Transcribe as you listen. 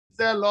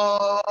the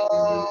Lord.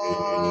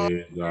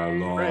 Praise the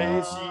Lord.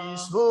 Praise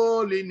his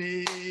holy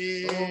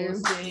name.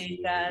 Sing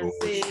and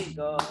sing,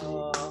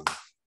 oh.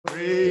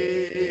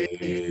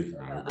 Praise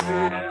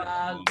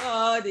Our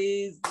God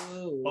is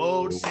good.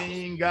 oh,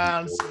 sing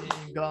and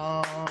sing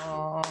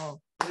on.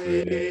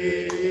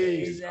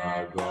 Praise Praise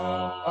our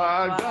God.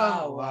 our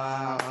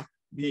God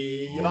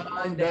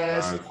beyond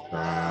the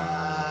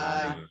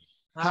sky.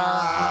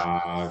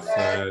 Has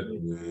set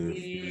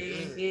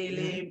me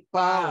Healing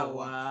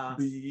power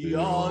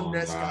Beyond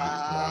the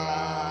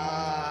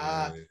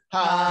sky.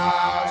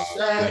 Has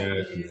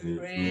set me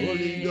free.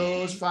 Holy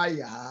Ghost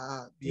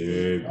fire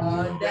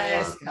beyond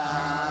the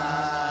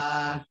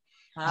sky.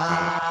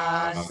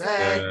 Has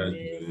set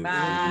me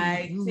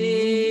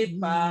mighty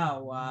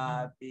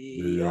power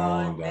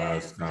beyond the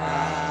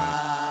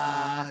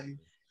sky.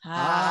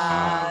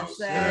 Has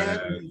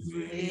set me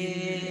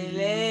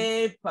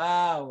healing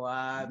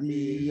power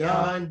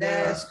beyond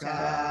the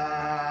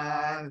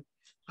sky.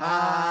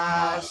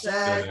 Has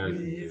set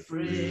me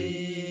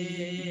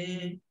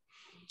free.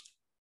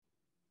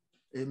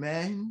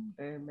 Amen.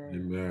 Amen.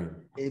 Amen.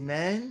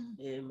 Amen.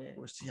 Amen.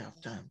 We still have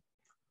time.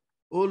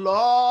 Oh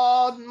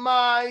Lord,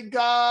 my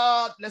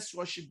God, let's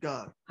worship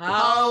God.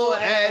 How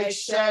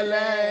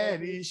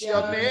excellent is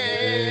your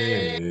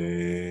name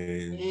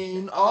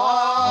in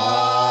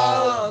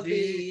all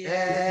the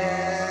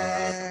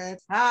earth.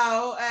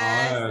 How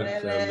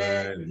excellent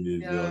excellent is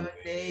is your your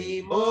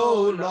name,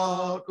 Oh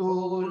Lord,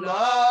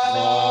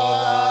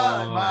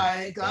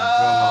 my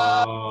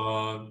God.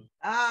 God.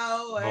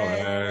 How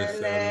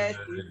excellent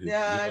is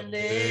your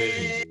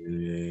name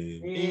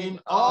In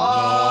all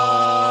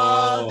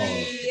all the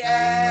the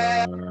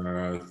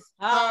earth.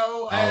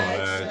 How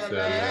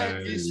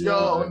excellent is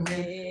your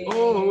name,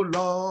 oh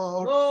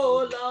Lord.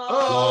 Oh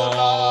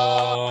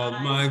Lord,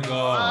 my My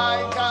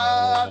God,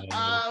 God,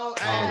 how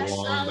how excellent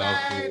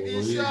wonderful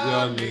is is your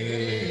your name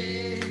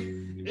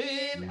name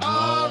in in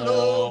all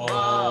over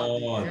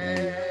all the the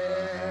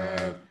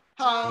earth. earth.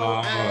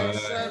 How How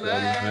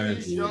excellent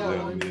is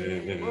your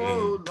name,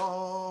 oh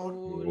Lord.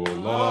 Oh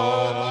Lord, my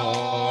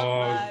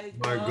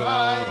My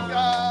God,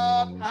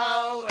 God,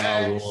 how how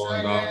excellent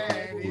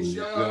wonderful is is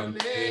your your name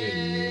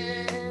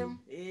name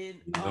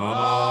in in all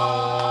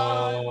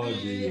all the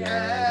the earth.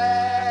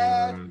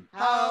 earth.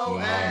 How How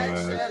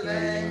excellent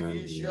excellent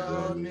is is your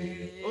your name,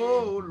 name.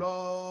 oh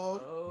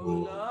Lord.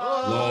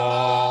 Oh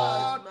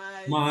Lord,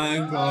 my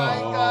my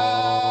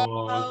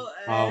God, how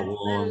how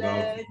excellent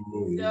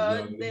wonderful is is your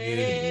your name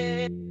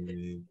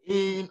name.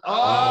 in all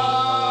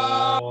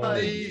all All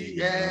the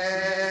the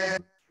earth,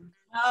 earth.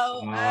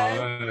 how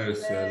How excellent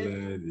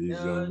excellent is your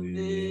your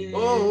name. oh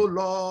name. Lord.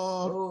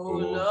 Oh Oh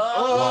Lord,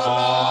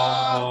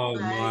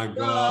 Lord, my my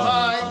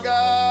God,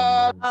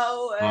 God, how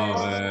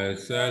how excellent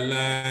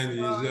excellent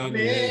is your your name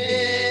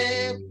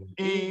name.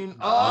 in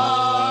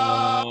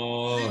all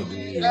All the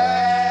the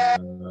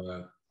earth,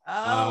 earth.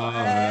 how How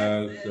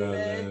excellent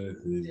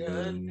excellent is is your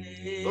your name.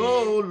 name.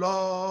 oh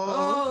Lord. Oh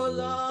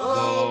Oh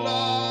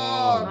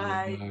Lord, Lord,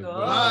 my my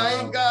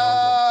my God,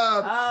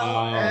 God, how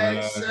how excellent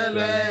excellent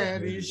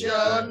excellent is is is your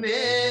your your name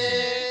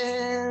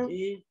name in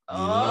in all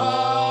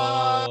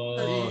all all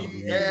the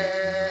the the earth.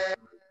 earth,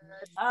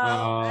 earth.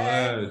 How How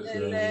excellent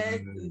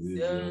excellent is is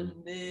your your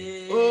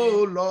oh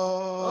name.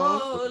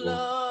 Lord. Oh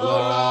Oh Lord,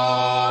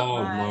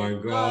 Lord, my my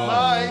my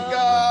God, God,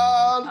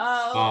 God,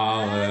 how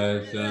how excellent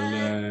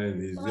excellent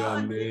is is your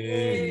your name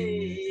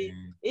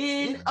name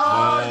in in all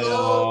all over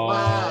over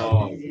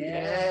all the the the earth.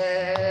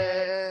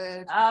 earth.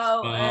 earth.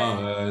 How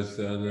How excellent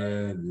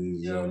excellent is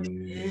is your your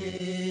name.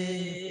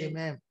 name.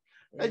 Amen.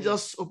 Let's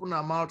just open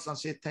our mouths and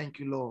say, thank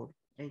you, Lord.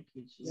 Thank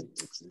you,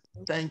 Jesus.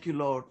 Thank you,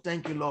 Lord.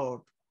 Thank you,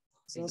 Lord.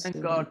 Thank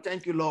you. God.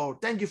 Thank you,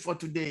 Lord. Thank you for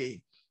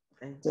today.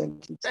 Thank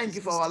you. Thank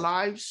you for our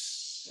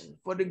lives,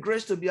 for the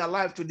grace to be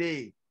alive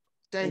today.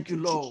 Thank you,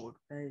 Lord.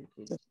 Thank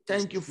you.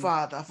 Thank you,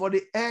 Father, for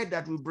the air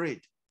that we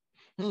breathe.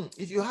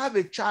 If you have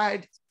a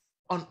child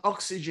on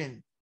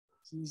oxygen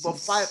for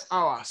 5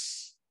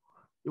 hours,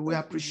 you will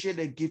appreciate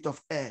the gift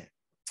of air.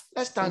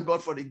 Let's thank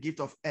God for the gift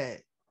of air.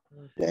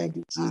 Thank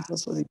you,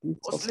 Jesus, for the gift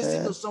I was of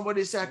listening air. to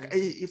somebody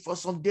say for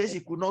some days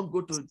he could not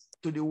go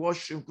to the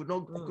washroom, could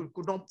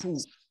not poo.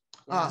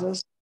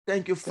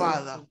 Thank you,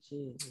 Father.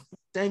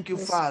 Thank you,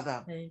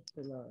 Father. Thank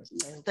you,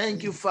 Lord.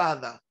 Thank you,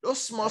 Father. Those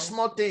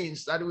small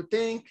things that we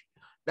think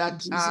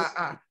that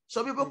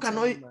some people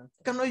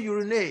cannot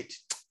urinate.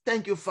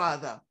 Thank you,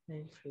 Father.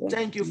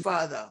 Thank you,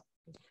 Father.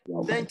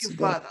 Thank you,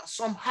 Father.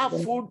 Some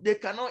have food they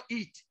cannot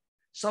eat.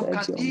 Some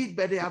can eat,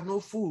 but they have no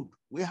food.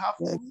 We have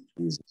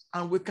food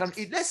and we can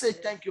eat. Let's say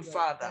thank you,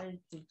 Father.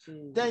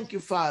 Thank you,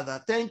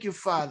 Father. Thank you,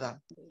 Father.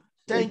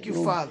 Thank you,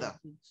 Father.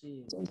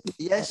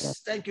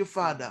 Yes, thank you,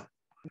 Father.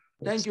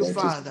 Thank you,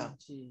 Father.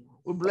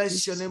 We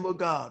bless your name, O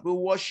God. We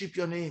worship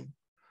your name.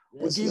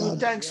 We give you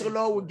thanks, O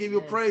Lord. We give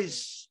you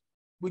praise.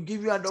 We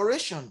give you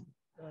adoration.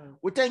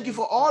 We thank you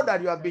for all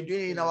that you have been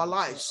doing in our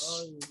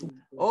lives.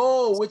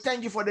 Oh, we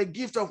thank you for the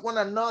gift of one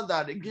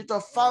another, the gift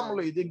of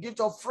family, the gift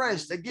of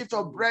friends, the gift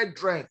of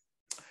brethren.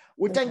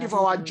 We thank you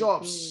for our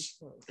jobs.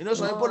 You know,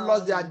 some people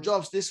lost their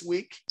jobs this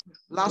week,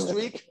 last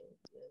week.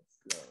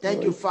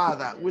 Thank you,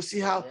 Father. We see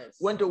how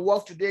went to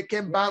work today,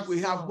 came back.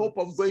 We have hope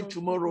of going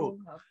tomorrow.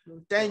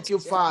 Thank you,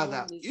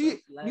 Father. You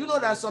know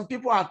that some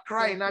people are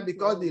crying now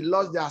because they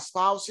lost their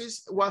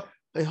spouses. Well,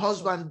 a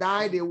husband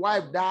died, a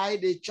wife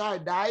died, a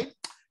child died.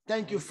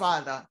 Thank you,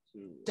 Father.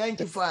 Thank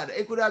you, Father.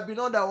 It could have been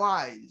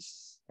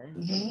otherwise.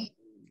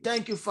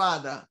 Thank you,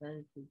 Father.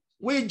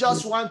 We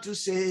just want to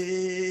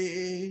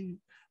say,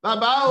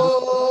 Baba,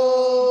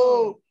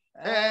 oh,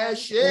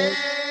 Eshe.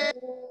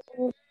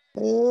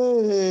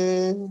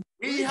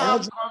 We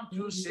have come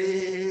to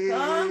say,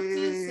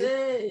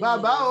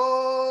 Baba,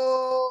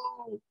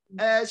 oh,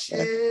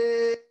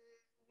 Eshe.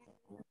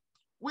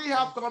 We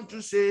have come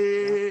to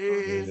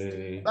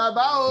say,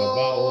 Baba,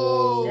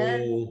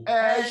 oh,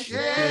 Eshe.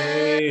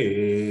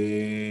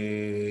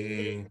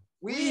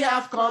 We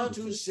have come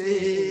to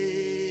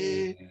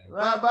say,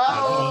 Baba,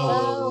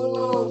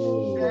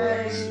 oh,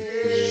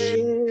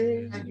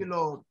 Eshe. Thank you,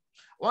 Lord.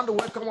 I want to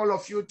welcome all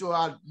of you to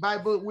our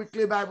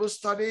weekly Bible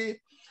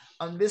study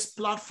on this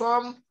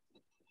platform.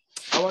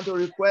 I want to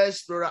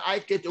request Brother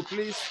Ike to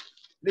please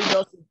lead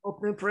us in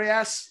opening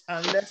prayers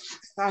and let's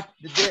start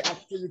the day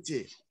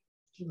activity.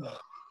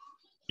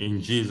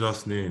 In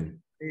Jesus'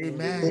 name.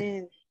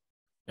 Amen.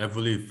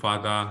 Heavenly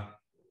Father,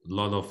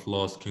 Lord of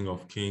Lords, King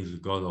of Kings,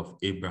 God of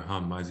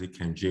Abraham, Isaac,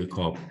 and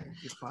Jacob.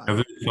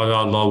 Heavenly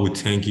Father, Lord, we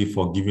thank you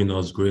for giving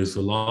us grace,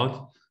 O Lord,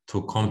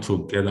 to come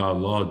together,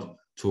 Lord,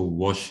 to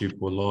worship,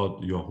 O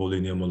Lord, your holy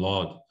name, O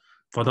Lord.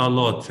 Father,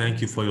 Lord, thank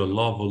you for your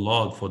love, O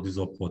Lord, for this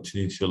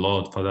opportunity, O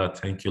Lord. Father,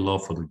 thank you,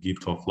 Lord, for the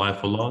gift of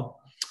life, O Lord.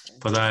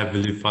 Father,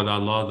 Heavenly Father,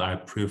 Lord, I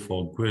pray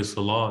for grace,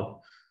 O Lord,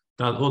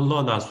 that, oh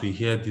Lord, as we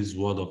hear this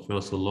word of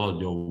yours, O Lord,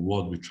 your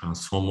word will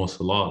transform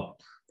us, O Lord.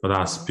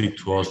 Father, speak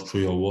to us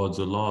through your words,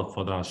 O Lord.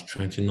 Father,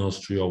 strengthen us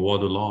through your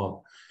word, O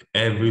Lord.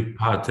 Every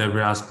part,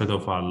 every aspect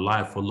of our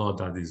life, O Lord,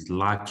 that is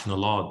lacking, O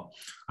Lord.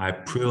 I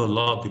pray, O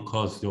Lord,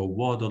 because your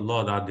word, O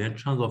Lord, at the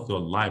entrance of your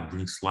life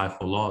brings life,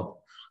 O Lord.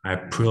 I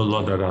pray, O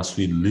Lord, that as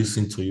we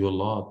listen to you,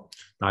 Lord,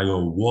 that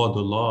your word,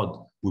 O Lord,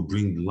 will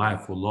bring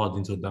life, O Lord,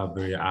 into that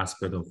very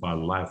aspect of our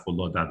life, O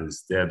Lord, that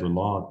is dead, O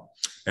Lord.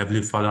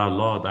 Heavenly Father,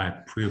 Lord, I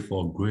pray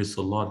for grace,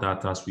 O Lord,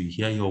 that as we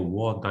hear your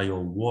word, that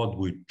your word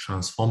will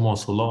transform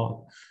us, O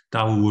Lord,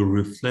 that we will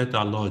reflect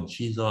our Lord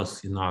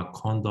Jesus in our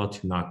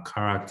conduct, in our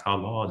character,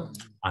 Lord,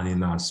 and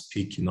in our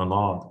speaking, O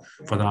Lord.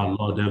 Father,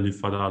 Lord, Heavenly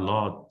Father,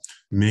 Lord,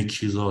 make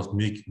Jesus,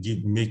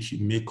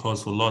 make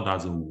us, O Lord,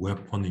 as a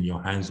weapon in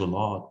your hands, O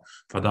Lord.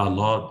 Father,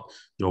 Lord,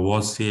 your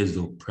word says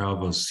the prayer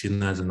of a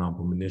sinner is an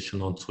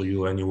abomination unto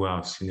you. Anywhere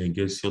I've sinned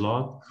against you,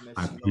 Lord,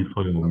 I plead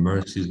for your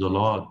mercies, O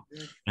Lord.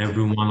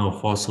 Every one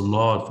of us, O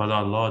Lord,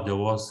 Father, Lord, your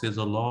word says,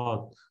 O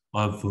Lord,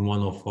 every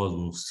one of us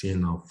will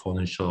sin and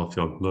fallen short of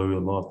your glory, O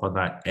Lord.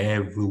 Father,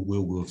 every way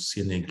we've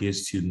sinned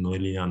against you,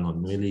 knowingly and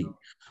unknowingly,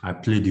 I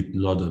plead the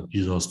blood of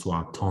Jesus to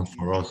atone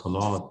for us, O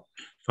Lord.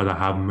 Father,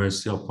 have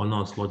mercy upon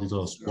us, Lord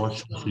Jesus.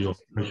 Wash us with your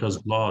precious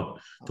blood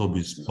to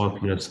be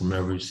spotless from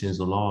every sin,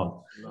 O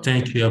Lord.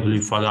 Thank you, Heavenly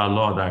Father,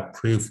 Lord. I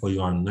pray for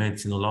your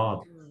anointing, O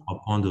Lord,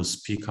 upon the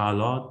speaker,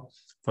 Lord.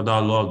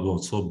 Father, Lord,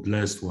 we're so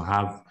blessed to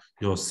have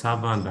your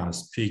servant that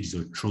speaks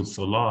the truth,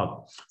 O Lord.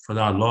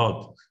 Father,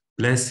 Lord,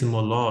 bless him, O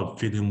Lord.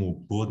 Feed him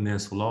with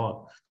boldness, O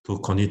Lord, to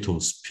continue to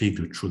speak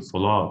the truth, O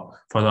Lord.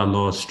 Father,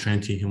 Lord,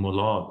 strengthen him, O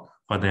Lord.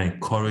 Father,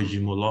 encourage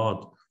him, O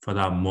Lord.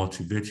 Father,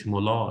 motivate him, O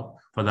Lord.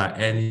 Father,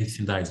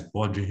 anything that is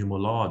bothering him, O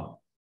Lord,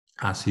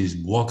 as he's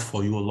worked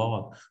for you, O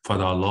Lord.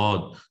 Father,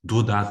 Lord,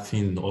 do that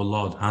thing, O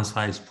Lord.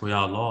 Answer his prayer,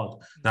 O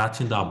Lord. That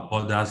thing that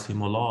bothers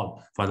him, O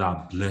Lord.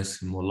 Father,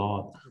 bless him, O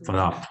Lord.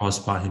 Father,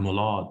 prosper him, O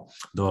Lord.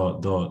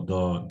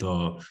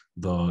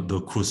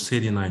 The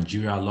crusade in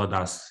Nigeria, Lord,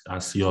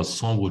 as your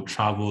son will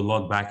travel,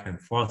 Lord, back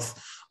and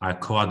forth, I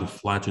cover the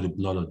flight with the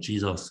blood of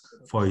Jesus.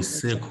 For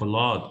his sake, O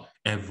Lord,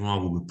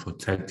 everyone will be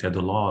protected, O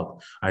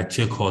Lord. I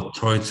take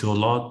authority, O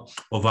Lord,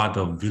 over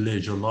the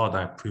village, O Lord.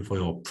 I pray for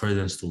your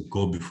presence to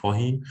go before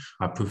him.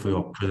 I pray for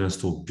your presence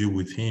to be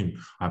with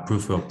him. I pray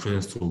for your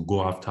presence to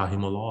go after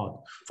him, O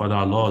Lord.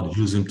 Father, Lord,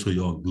 use him to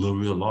your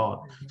glory, O Lord,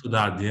 so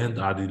that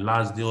at the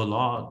last day, O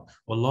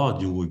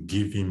Lord, you will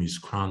give him his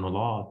crown, O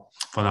Lord.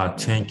 Father,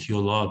 thank you,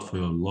 Lord, for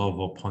your love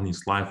upon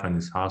his life and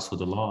his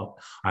household, O Lord.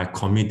 I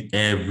commit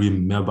every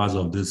members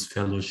of this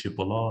fellowship,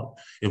 O Lord,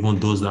 even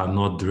those that are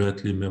not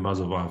directly members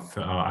of our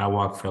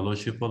IWAC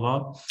fellowship, O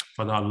Lord.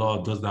 Father,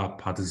 Lord, those that are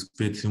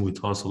participating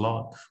with us, O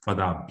Lord.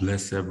 Father,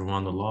 bless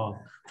everyone, O Lord.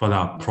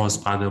 Father,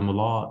 prosper them, O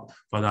Lord.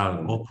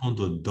 Father, open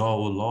the door,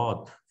 O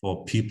Lord,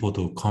 for people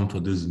to come to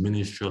this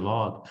ministry,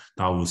 Lord,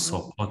 that will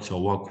support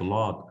your work, O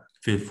Lord.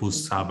 Faithful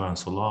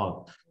servants, O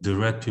Lord.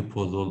 Direct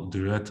people,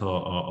 direct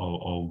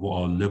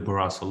or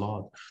laborers, O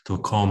Lord, to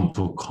come,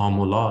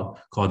 O Lord.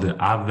 Because the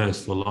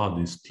harvest, O Lord,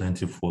 is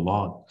plentiful,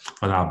 Lord.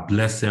 Father,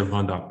 bless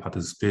everyone that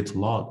participates,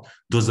 Lord.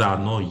 Those that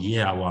are not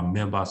here, our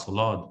members, O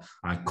Lord,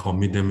 I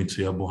commit them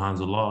into your hands,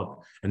 O Lord.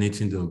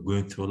 Anything they're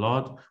going through,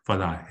 Lord,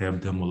 Father,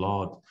 help them, O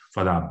Lord.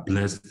 Father,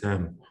 bless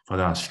them.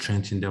 Father,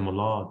 strengthen them, O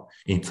Lord.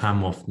 In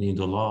time of need,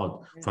 O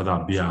Lord,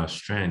 Father, be our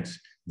strength.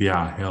 Be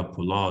our help,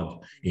 O Lord.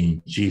 In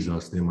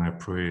Jesus' name I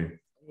pray.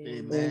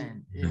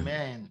 Amen.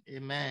 Amen.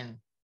 Amen.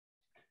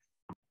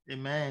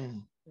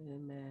 Amen.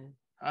 Amen.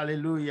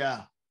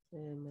 Hallelujah.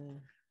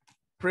 Amen.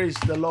 Praise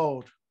the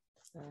Lord.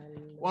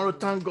 Hallelujah. I want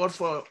to thank God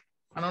for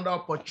another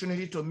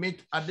opportunity to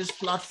meet at this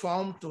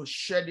platform to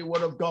share the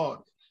word of God.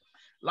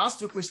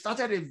 Last week, we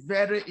started a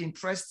very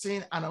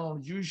interesting and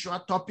unusual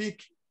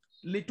topic,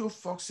 little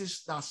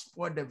foxes that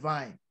spoil the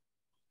vine.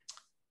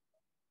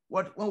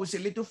 When we say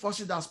little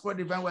foxes that spoil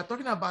the vine, we're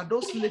talking about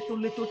those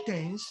little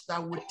things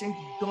that we think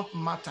don't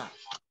matter.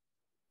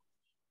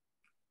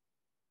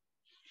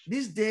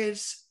 These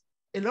days,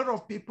 a lot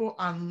of people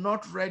are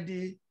not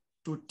ready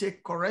to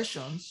take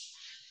corrections.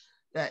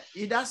 That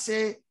either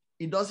say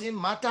it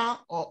doesn't matter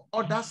or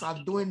others are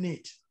doing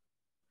it.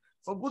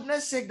 For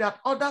goodness sake, that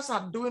others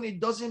are doing it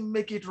doesn't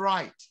make it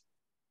right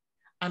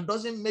and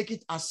doesn't make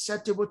it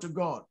acceptable to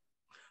God.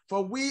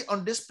 For we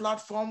on this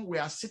platform, we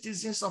are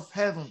citizens of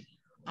heaven.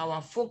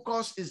 Our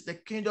focus is the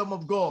kingdom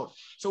of God.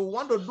 So we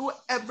want to do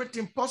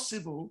everything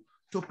possible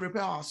to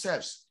prepare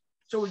ourselves.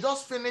 So we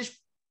just finished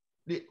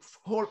the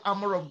whole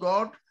armor of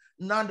God.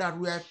 Now that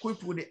we are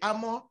equipped with the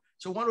armor,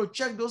 so we want to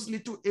check those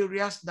little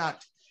areas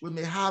that we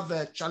may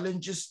have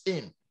challenges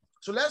in.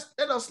 So let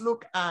us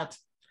look at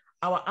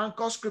our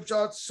anchor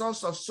scripture,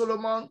 Sons of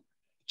Solomon,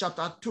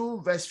 chapter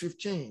 2, verse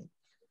 15.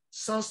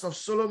 Sons of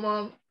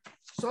Solomon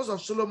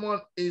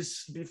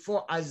is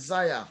before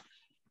Isaiah.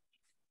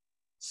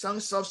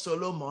 Sons of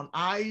Solomon,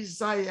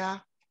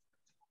 Isaiah,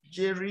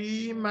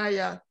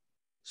 Jeremiah.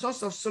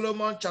 Sons of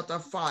Solomon, chapter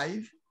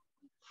 5,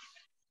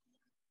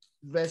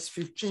 verse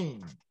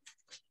 15.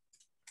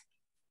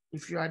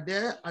 If you are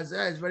there,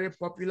 Isaiah is very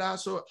popular.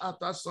 So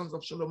after Sons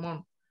of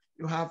Solomon,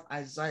 you have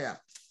Isaiah.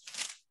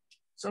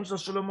 Sons of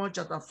Solomon,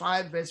 chapter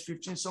 5, verse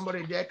 15.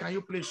 Somebody there, can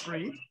you please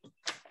read?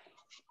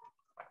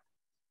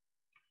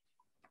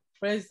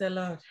 Praise the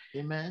Lord.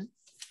 Amen.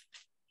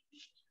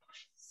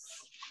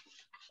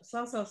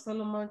 Sons of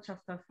Solomon,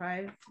 chapter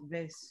 5,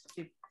 verse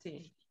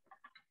 15.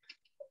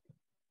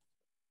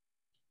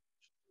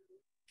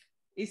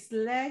 It's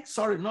like...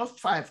 Sorry, not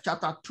 5,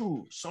 chapter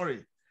 2.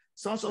 Sorry.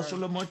 Sons of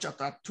Solomon,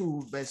 chapter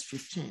 2, verse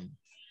 15.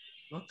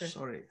 Okay.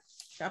 Sorry.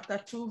 Chapter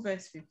 2,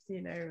 verse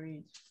 15, I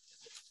read.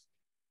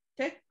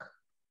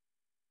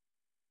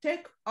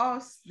 Take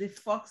us the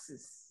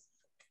foxes,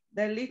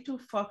 the little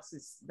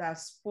foxes that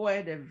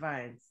spoil the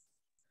vines,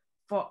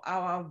 for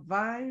our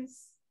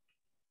vines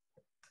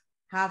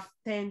have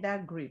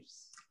tender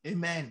grapes.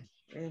 Amen.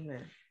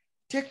 Amen.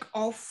 Take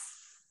off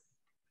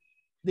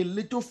the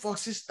little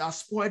foxes that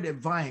spoil the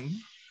vine.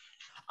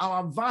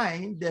 Our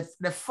vine,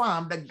 the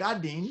farm, the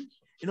garden,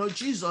 you know,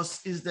 Jesus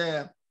is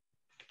the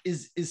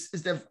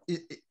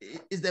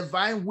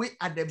vine, we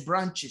are the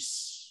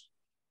branches.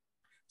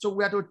 So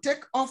we are to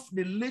take off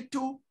the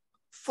little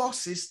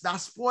foxes that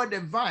spoil the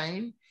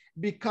vine,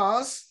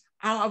 because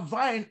our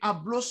vine are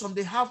blossom,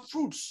 they have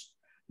fruits.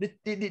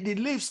 The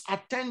leaves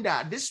are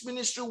tender. This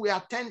ministry we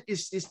attend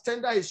is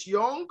tender, is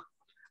young,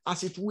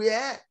 as it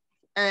were,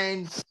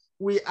 and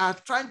we are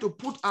trying to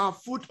put our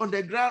foot on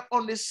the ground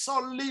on the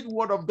solid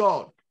word of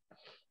God.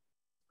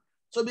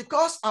 So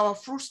because our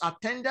fruits are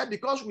tender,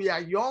 because we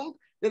are young,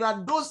 there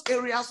are those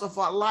areas of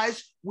our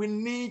lives we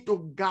need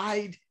to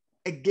guide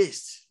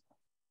against.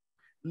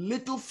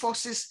 Little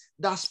foxes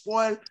that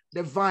spoil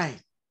the vine.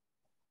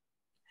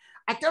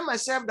 I tell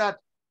myself that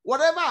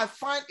whatever I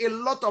find a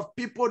lot of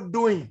people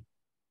doing,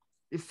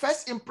 the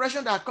first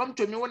impression that comes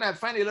to me when I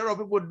find a lot of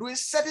people doing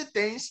certain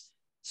things,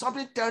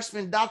 something tells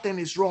me that thing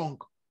is wrong.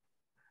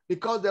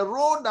 Because the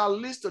road that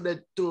leads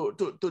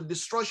to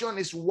destruction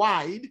is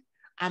wide,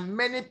 and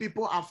many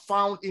people are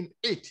found in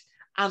it.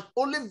 And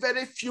only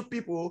very few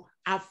people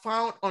are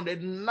found on the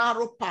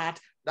narrow path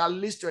that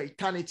leads to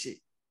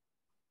eternity.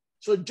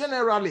 So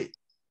generally,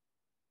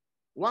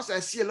 once I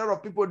see a lot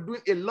of people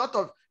doing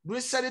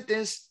certain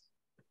things,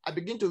 I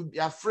begin to be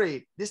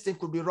afraid. This thing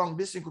could be wrong.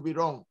 This thing could be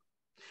wrong.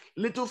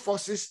 Little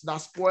foxes that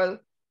spoil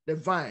the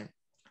vine.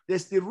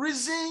 There's the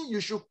reason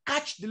you should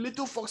catch the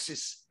little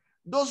foxes,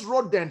 those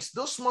rodents,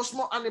 those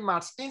small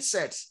animals,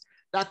 insects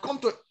that come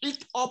to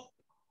eat up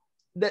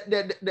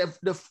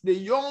the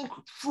young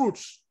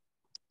fruits,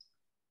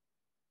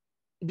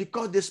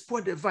 because they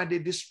spoil the vine, they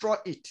destroy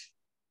it.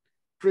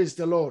 Praise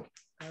the Lord.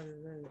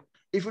 Hallelujah.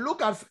 If you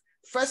look at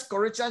 1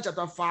 Corinthians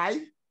chapter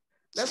 5,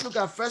 let's look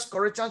at 1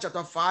 Corinthians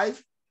chapter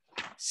 5,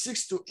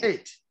 6 to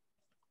 8.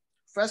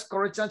 1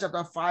 Corinthians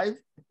chapter 5,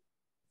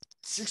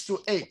 6 to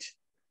 8.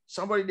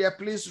 Somebody there,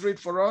 please read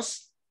for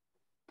us.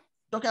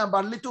 Talking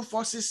about little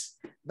foxes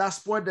that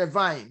spoil the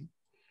vine.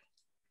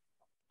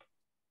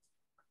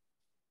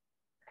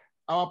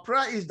 Our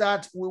prayer is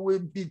that we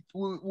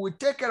will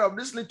take care of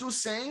these little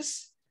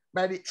saints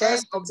by the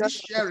end of this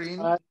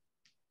sharing.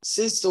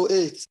 6 to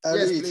 8.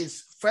 Yes,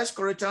 please. 1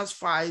 Corinthians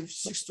 5,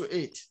 6 to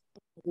 8.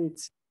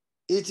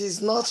 It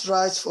is not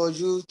right for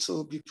you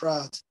to be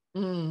proud.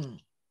 Mm.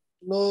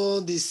 Know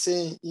the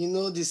saying,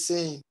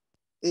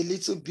 a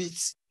little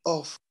bit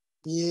of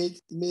meat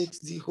makes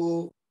the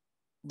whole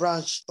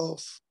branch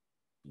of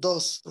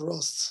dust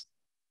rust.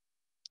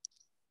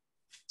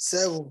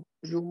 7,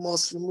 you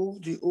must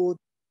remove the old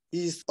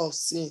yeast of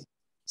sin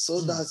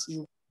so that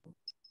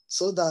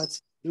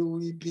you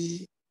will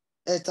be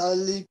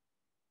entirely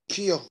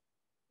pure.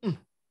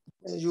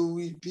 And you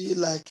will be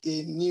like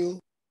a new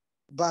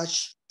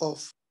batch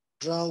of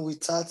ground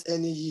without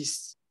any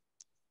yeast,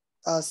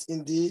 as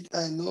indeed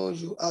I know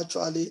you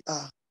actually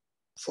are.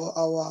 For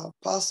our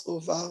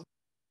Passover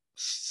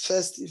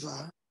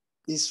festival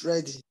is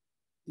ready,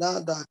 now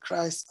that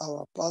Christ,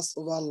 our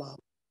Passover lamb,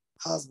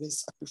 has been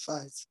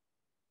sacrificed.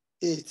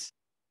 8.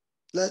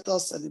 Let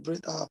us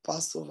celebrate our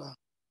Passover,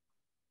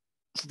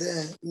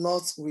 then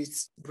not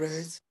with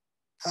bread,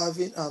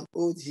 having an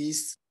old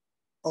yeast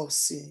of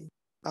sin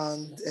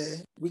and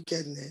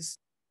wickedness,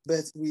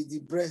 but with the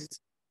bread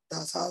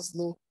that has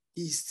no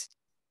yeast,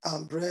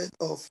 and bread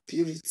of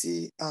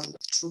purity and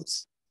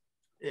truth.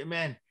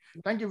 Amen.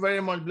 Thank you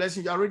very much.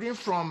 Blessing. You are reading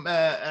from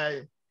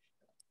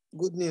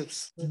Good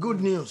News.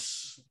 Good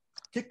News.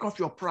 Take off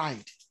your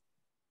pride.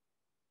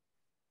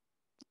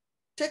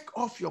 Take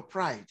off your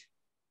pride.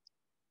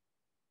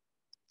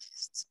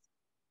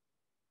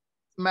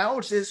 My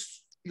old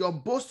says, your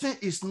boasting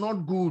is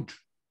not good.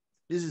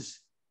 This is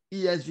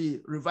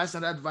ESV, Revised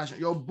Standard Version.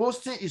 Your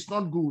boasting is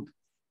not good.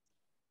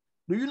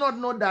 Do you not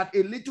know that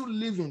a little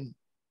leaven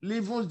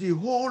leavens the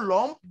whole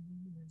lump?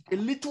 A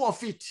little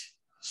of it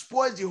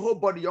spoils the whole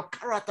body, your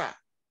character.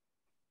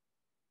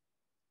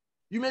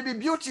 You may be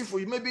beautiful,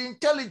 you may be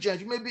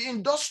intelligent, you may be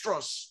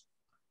industrious,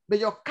 but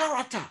your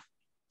character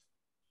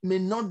may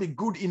not be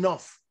good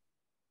enough.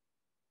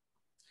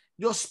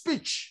 Your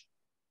speech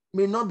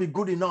may not be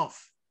good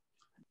enough.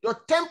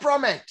 Your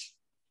temperament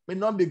may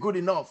not be good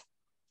enough.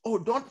 Oh,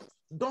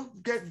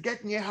 don't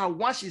get near her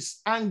once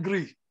she's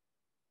angry.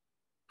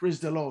 Praise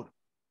the Lord.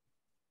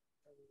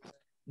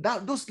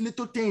 Those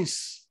little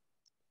things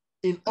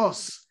in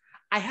us,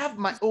 I have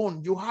my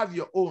own, you have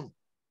your own.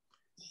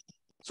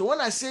 So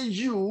when I say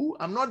you,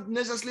 I'm not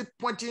necessarily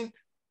pointing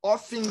all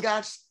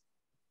fingers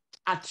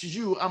at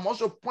you. I'm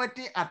also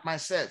pointing at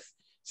myself.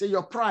 Say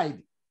your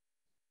pride.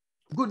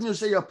 Good News,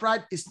 say your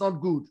pride is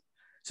not good.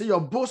 Say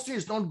your boasting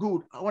is not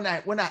good. When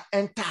I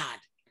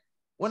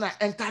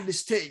entered the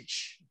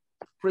stage,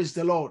 praise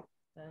the Lord.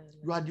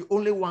 You are the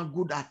only one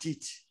good at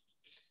it.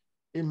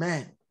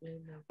 Amen.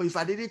 But if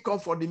I didn't come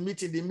for the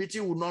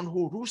meeting would not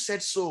hold. Who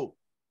said so?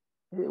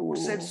 Who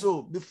said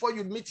so? Before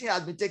your meeting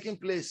has been taking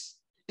place.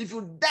 If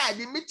you die,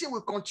 the meeting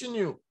will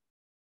continue.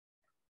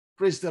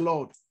 Praise the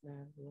Lord.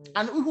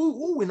 And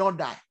who will not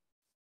die?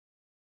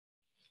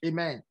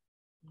 Amen.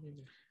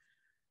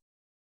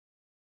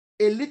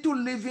 A little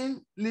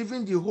leaven,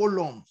 leaving the whole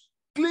lump.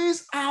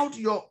 Cleanse out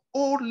your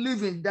old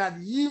leaven, that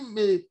ye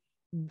may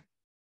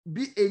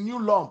be a new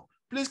lump.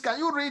 Please, can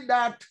you read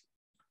that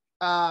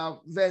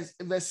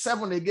verse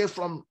 7 again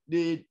from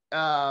the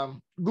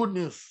Good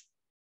News?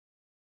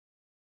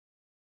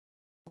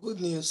 Good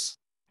News.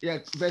 Yeah,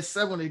 verse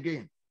 7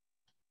 again.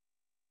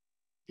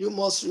 You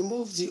must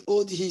remove the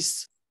old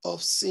yeast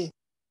of sin,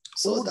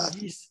 so Old that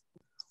yeast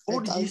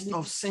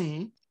of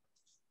sin,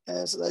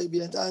 so that you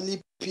be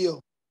entirely pure.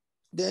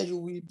 Then you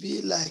will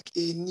be like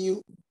a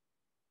new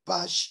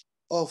batch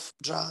of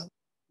drug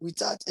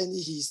without any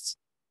yeast,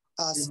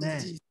 as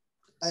indeed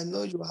I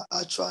know you are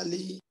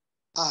actually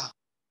are.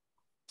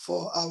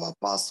 For our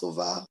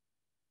Passover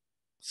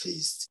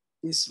feast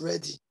is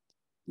ready,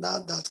 now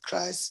that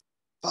Christ's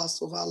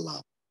Passover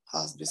lamb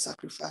has been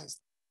sacrificed.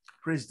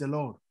 Praise the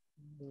Lord.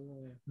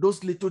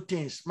 Those little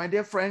things, my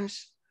dear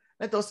friends,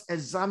 let us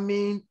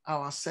examine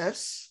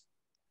ourselves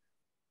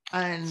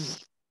and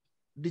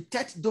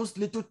detect those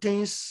little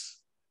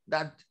things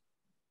that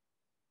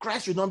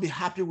Christ will not be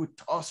happy with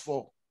us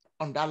for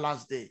on that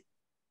last day.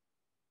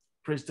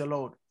 Praise the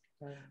Lord.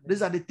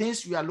 These are the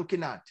things we are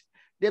looking at.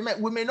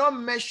 We may not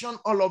mention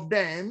all of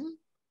them.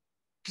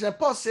 St.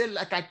 Paul said,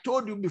 like I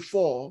told you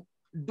before,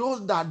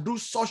 those that do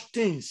such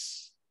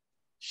things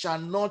shall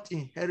not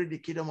inherit the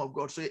kingdom of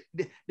God. So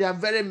there are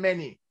very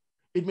many.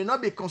 It may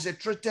not be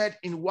concentrated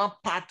in one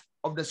part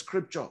of the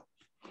scripture.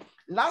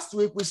 Last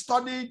week, we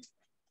studied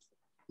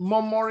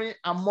murmuring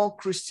among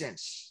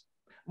Christians.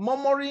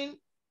 Murmuring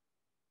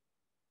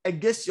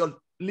against your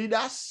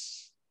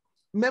leaders,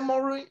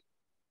 murmuring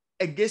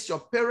against your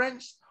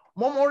parents,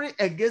 murmuring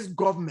against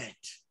government,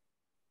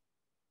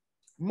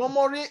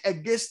 murmuring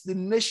against the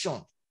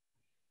nation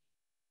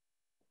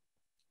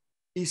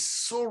is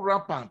so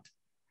rampant.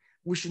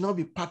 We should not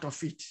be part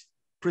of it.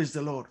 Praise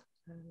the Lord.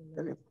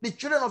 The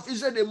children of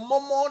Israel, they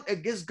murmured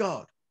against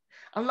God.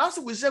 And last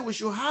week we said we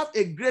should have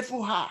a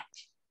grateful heart.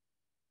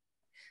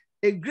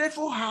 A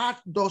grateful heart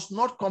does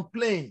not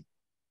complain.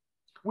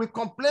 We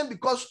complain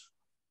because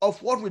of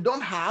what we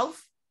don't have,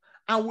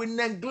 and we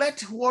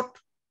neglect what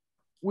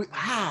we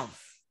have.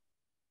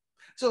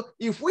 So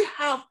if we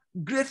have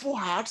grateful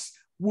hearts,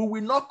 we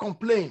will not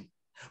complain.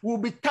 We'll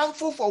be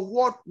thankful for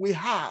what we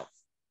have.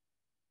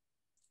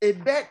 A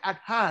bird at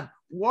hand,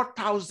 worth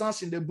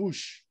thousands in the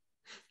bush.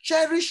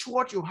 Cherish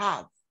what you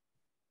have.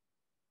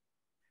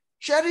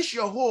 Cherish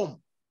your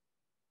home.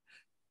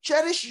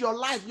 Cherish your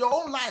life, your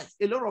own life.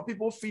 A lot of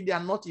people feel they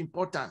are not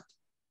important.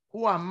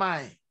 Who am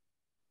I?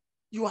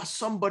 You are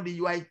somebody.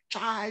 You are a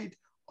child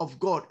of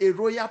God, a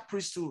royal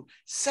priesthood,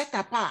 set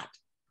apart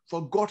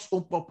for God's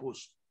own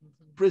purpose.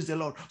 Praise the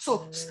Lord.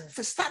 So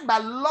start by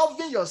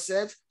loving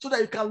yourself so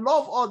that you can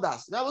love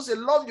others. The Bible says,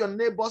 love your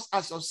neighbors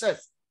as yourself.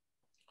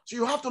 So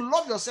you have to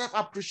love yourself,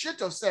 appreciate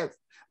yourself,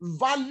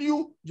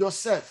 value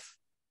yourself.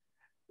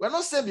 We're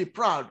not saying be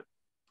proud.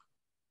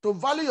 To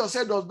value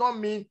yourself does not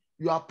mean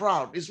you are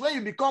proud. It's when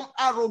you become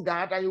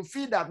arrogant and you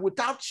feel that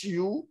without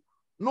you,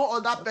 no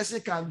other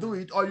person can do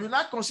it, or you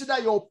not consider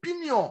your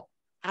opinion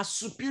as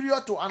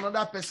superior to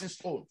another person's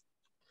own.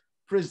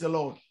 Praise the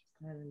Lord.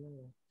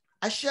 Hallelujah.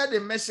 I shared a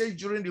message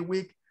during the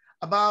week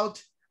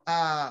about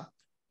a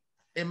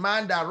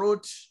man that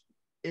wrote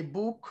a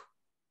book,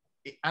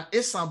 an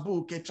Esan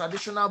book, a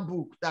traditional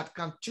book that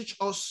can teach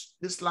us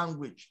this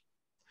language.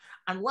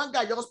 And one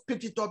guy just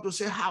picked it up to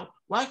say,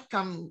 why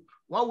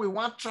we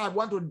want tribe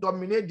want to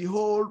dominate the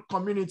whole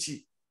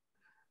community?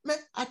 Man,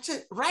 I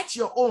say, write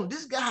your own.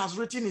 This guy has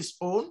written his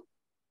own.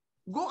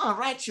 Go and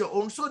write your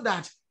own so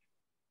that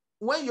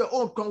when your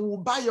own come, we'll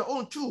buy your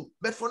own too.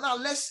 But for now,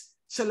 let's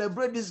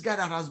celebrate this guy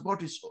that has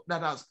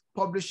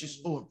published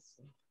his own.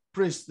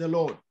 Praise the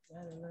Lord.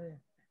 Hallelujah.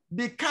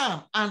 Be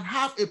calm and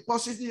have a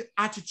positive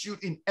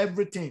attitude in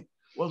everything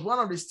was one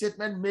of the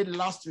statements made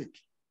last week.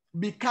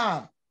 Be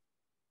calm.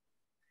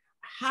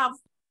 Have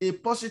a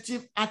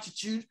positive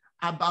attitude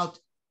about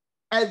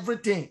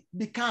everything.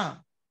 Be calm.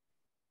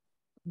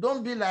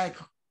 Don't be like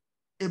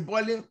a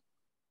boiling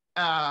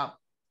pot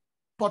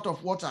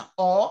of water.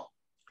 Or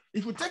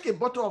if you take a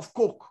bottle of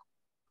Coke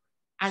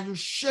and you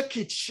shake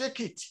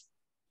it,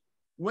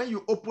 when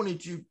you open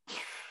it, you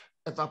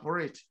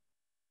evaporate.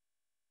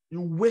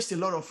 You waste a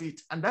lot of it.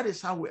 And that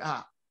is how we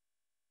are.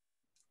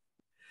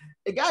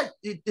 A guy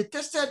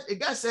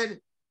said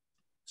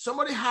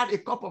somebody had a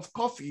cup of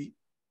coffee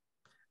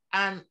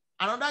and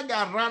another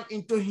guy ran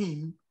into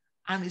him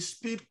and he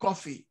spilled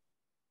coffee.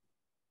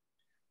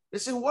 They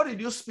said, what did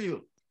you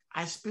spill?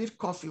 I spilled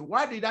coffee.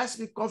 Why did I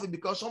spill coffee?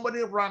 Because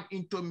somebody ran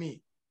into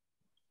me.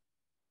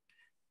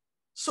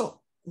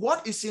 So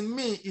what is in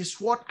me is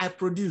what I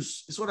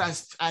produce, is what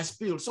I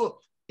spill. So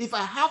if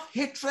I have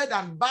hatred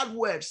and bad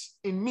words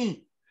in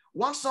me,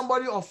 once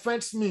somebody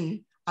offends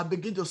me, I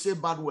begin to say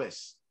bad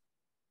words,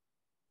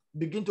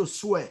 begin to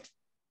swear.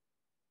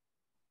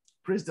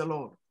 Praise the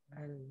Lord.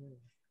 Amen.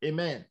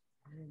 Amen.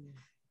 Amen.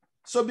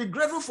 So be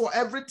grateful for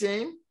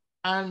everything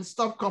and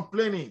stop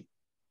complaining.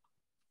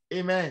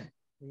 Amen.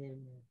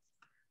 Amen.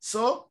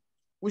 So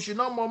we should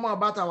not murmur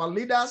about our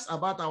leaders,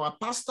 about our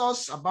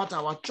pastors, about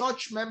our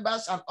church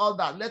members and all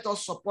that. Let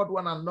us support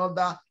one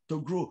another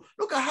to grow.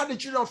 Look at how the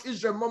children of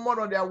Israel murmured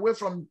on their way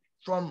from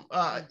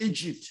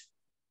Egypt.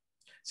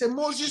 Say,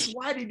 Moses,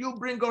 why did you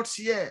bring us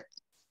here?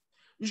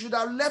 You should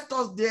have left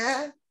us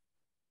there.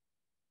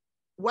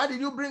 Why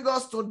did you bring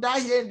us to die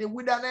here in the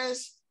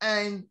wilderness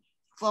and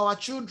for our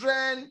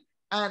children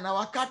and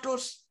our cattle?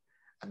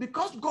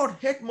 Because God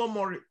hates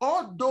murmuring.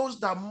 All those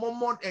that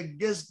murmured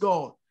against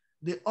God,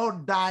 they all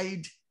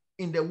died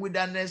in the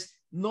wilderness.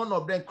 None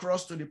of them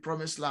crossed to the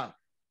promised land.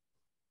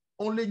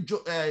 Only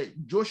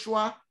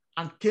Joshua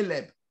and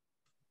Caleb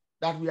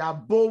that we are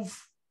above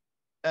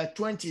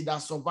 20 that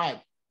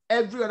survived.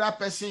 Every other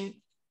person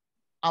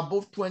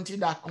above 20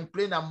 that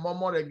complained and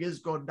murmured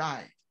against God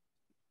died.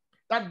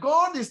 That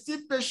God is still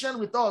patient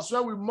with us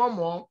when we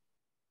murmur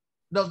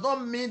does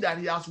not mean that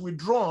he has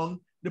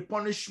withdrawn the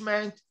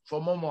punishment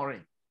for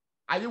murmuring.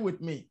 Are you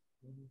with me?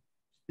 Mm-hmm.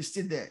 It's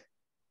still there.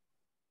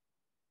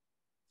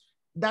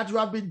 That you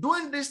have been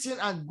doing this thing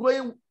and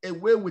going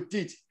away with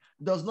it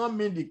does not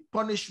mean the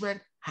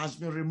punishment has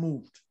been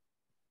removed.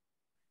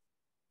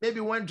 Maybe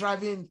when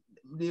driving,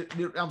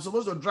 I'm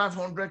supposed to drive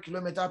 100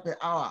 kilometers per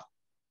hour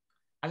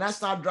and I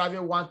start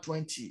driving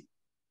 120,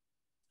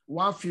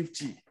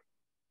 150.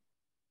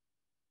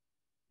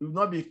 You will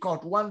not be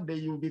caught. One day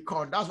you will be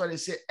caught. That's why they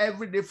say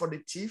every day for the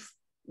thief,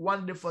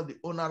 one day for the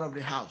owner of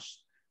the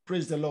house.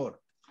 Praise the Lord.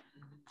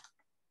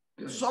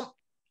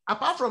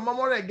 Apart from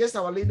murmuring against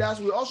our leaders,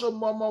 we also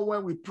murmur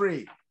when we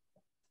pray.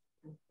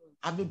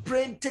 I've been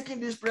praying, taking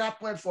this prayer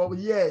point for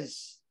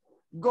years.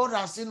 God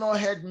has still not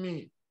heard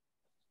me.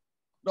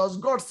 Does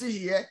God still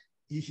hear?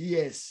 He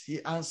hears,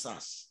 he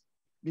answers.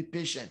 Be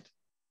patient.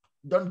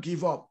 Don't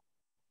give up.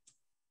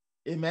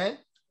 Amen?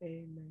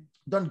 Amen.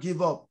 Don't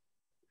give up.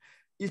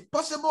 It's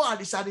possible,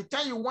 and it's at the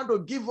time you want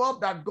to give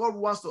up that God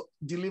wants to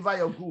deliver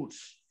your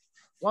goods,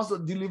 wants to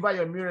deliver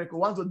your miracle,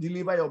 wants to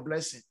deliver your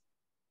blessing.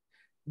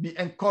 Be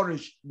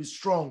encouraged, be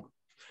strong.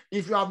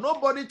 If you have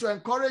nobody to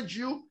encourage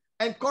you,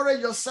 encourage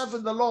yourself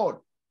in the Lord.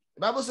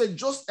 The Bible says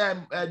just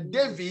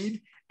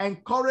David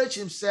encouraged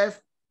himself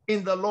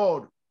in the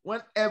Lord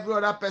when every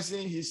other person,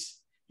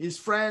 his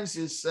friends,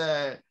 his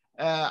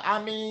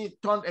army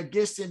turned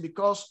against him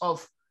because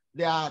of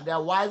their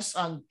wives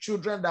and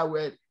children that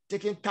were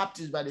taken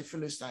captives by the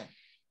Philistines.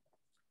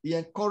 He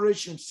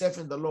encouraged himself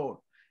in the Lord.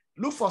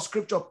 Look for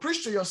scripture,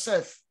 preach to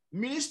yourself,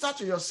 minister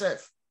to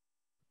yourself,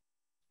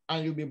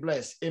 and you'll be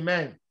blessed.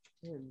 Amen.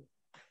 Amen.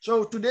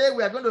 So today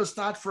we are going to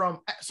start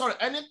from,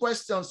 any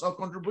questions or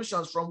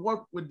contributions from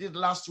what we did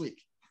last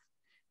week?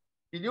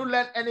 Did you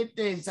learn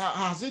anything?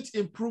 Has it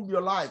improved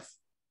your life?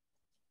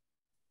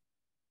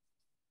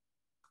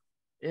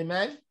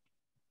 Amen.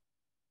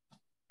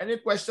 Any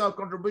question or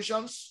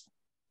contributions?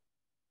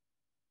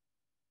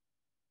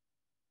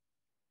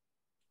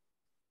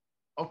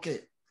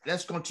 Okay,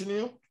 let's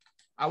continue.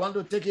 I want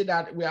to take it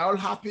that we are all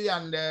happy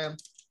and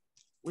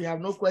we have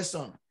no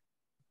question.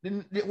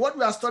 What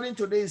we are studying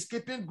today is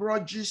keeping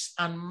grudges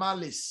and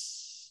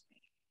malice.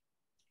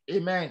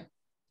 Amen.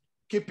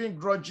 Keeping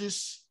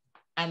grudges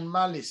and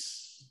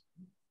malice.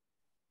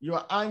 You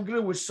are angry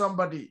with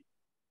somebody.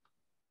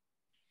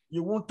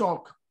 You won't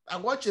talk. I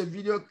watched a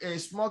video, a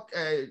small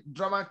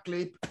drama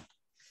clip.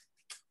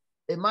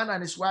 A man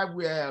and his wife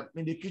were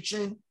in the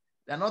kitchen.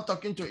 They're not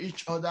talking to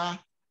each other.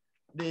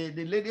 The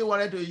lady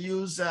wanted to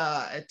use,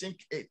 I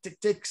think,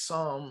 take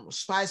some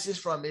spices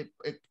from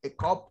a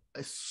cup,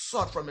 a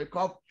salt from a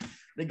cup.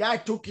 The guy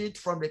took it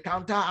from the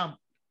counter and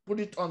put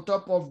it on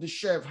top of the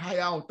shelf,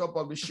 higher on top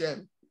of the shelf.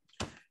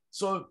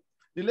 So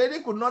the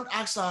lady could not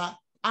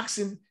ask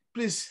him,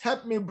 please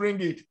help me bring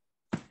it.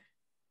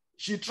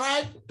 She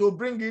tried to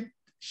bring it,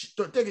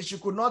 to take it. She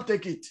could not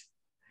take it.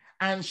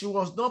 And she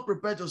was not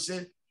prepared to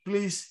say,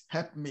 please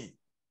help me.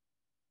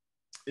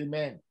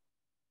 Amen.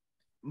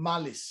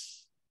 Malice.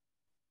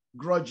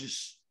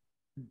 Grudges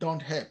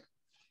don't help.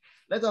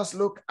 Let us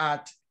look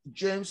at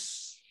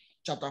James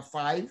chapter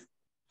 5,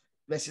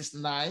 verses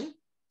 9.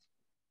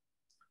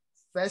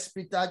 1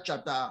 Peter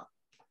chapter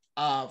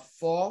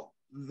 4,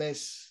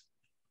 verse.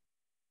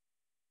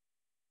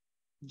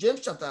 James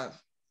chapter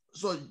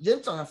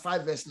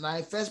 5, verse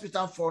 9, 1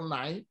 Peter 4,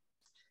 9,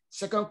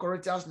 2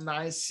 Corinthians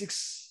 9,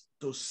 6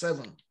 to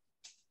 7.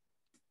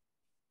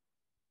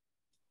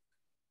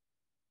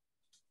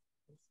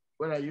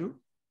 Where are you?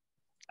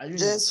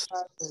 James 5,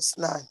 verse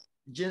 9.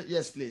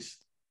 Yes, please.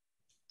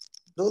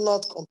 Do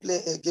not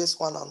complain against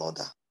one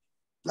another,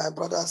 my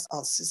brothers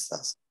and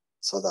sisters,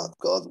 so that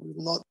God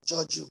will not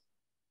judge you.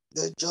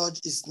 The judge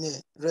is near,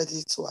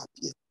 ready to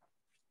appear.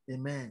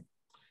 Amen.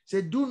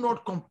 Say, do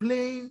not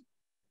complain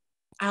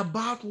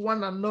about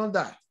one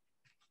another,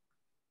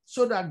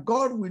 so that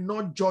God will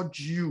not judge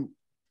you.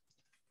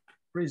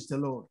 Praise the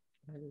Lord.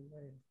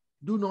 Amen.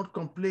 Do not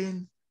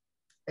complain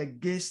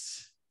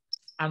against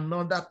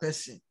another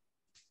person,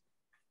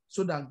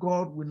 so that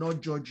God will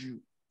not judge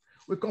you.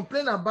 We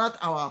complain about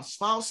our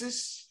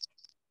spouses.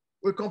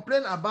 We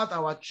complain about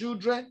our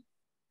children.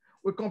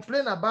 We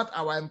complain about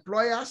our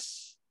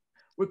employers.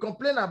 We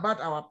complain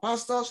about our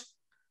pastors.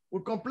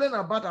 We complain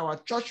about our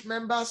church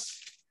members.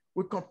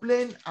 We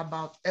complain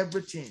about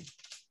everything.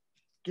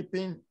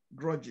 Keeping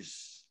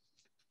grudges.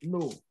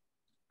 No.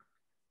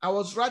 I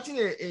was writing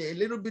a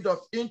little bit of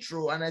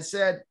intro and I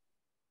said,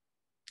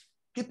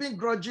 keeping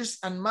grudges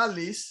and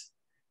malice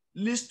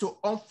leads to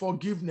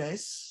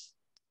unforgiveness.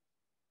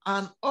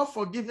 And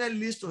unforgiveness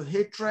leads to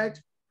hatred.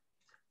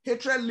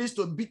 Hatred leads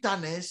to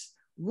bitterness.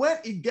 When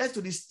it gets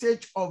to the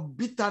stage of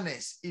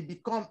bitterness, it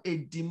becomes a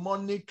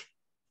demonic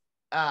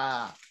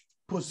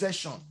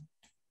possession.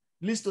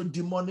 Leads to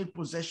demonic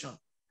possession.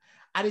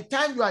 At the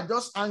time you are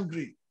just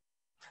angry,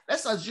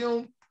 let's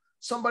assume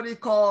somebody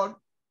called,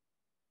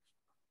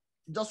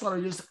 just want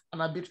to use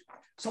an bit,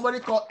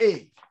 somebody called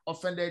A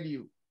offended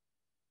you.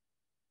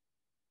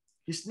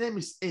 His name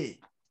is A.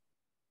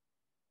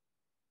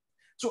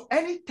 So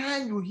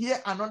anytime you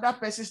hear another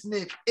person's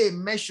name, A,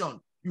 mentioned,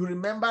 you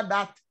remember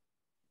that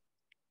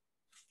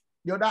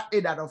the other A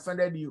that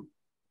offended you.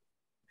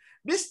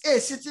 This A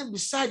sitting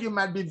beside you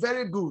might be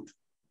very good,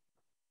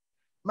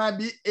 might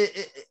be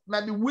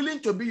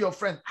willing to be your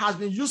friend, has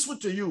been useful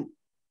to you.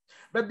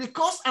 But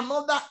because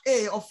another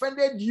A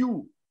offended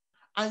you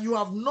and you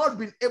have not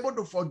been able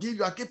to forgive,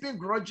 you are keeping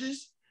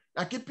grudges,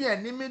 you are keeping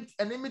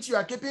enmity, you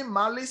are keeping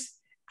malice,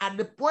 at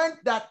the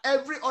point that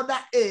every other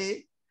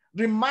A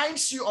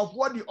reminds you of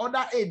what the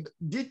other A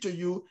did to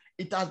you,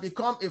 it has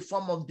become a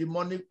form of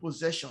demonic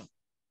possession.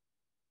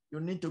 You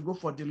need to go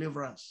for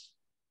deliverance.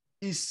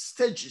 It's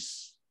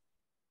stages.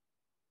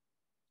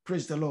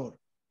 Praise the Lord.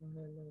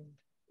 Amen.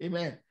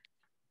 Amen.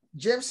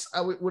 James,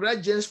 we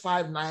read James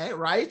 5:9,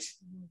 right?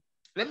 Mm-hmm.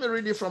 Let me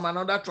read it from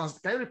another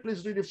translation. Can you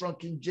please read it from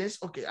King James?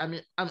 Okay, I'm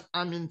in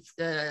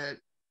James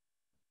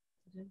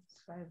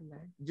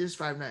 5:9. James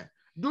 5:9.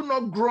 Do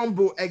not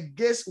grumble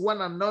against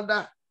one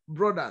another,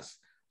 brothers,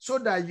 so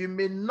that you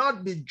may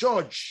not be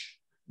judged.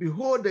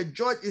 Behold, the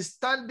judge is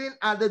standing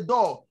at the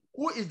door.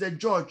 Who is the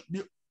judge?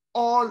 The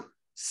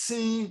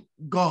all-seeing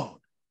God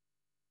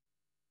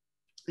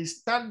is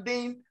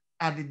standing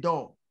at the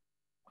door.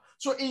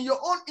 So in your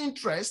own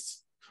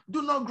interest,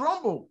 do not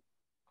grumble.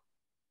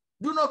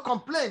 Do not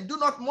complain. Do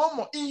not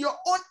murmur. In your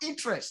own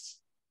interest.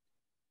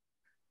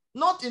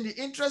 Not in the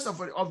interest of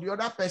the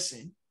other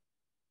person.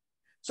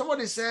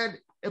 Somebody said,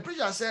 a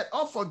preacher said,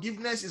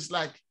 unforgiveness is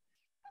like,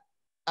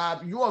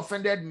 you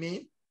offended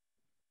me,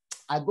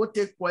 I go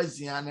take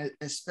poison and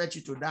expect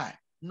you to die.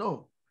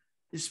 No,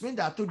 it's me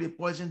that took the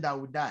poison that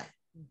will die.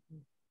 Mm-hmm.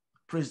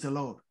 Praise the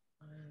Lord.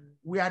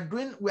 We are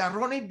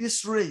running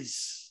this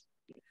race,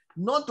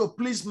 not to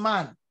please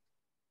man,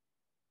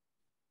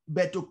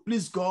 but to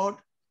please God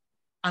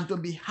and to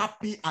be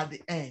happy at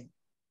the end,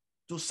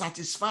 to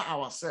satisfy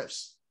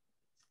ourselves.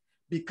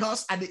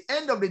 Because at the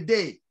end of the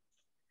day,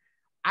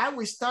 I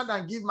will stand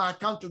and give my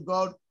account to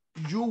God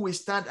you will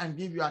stand and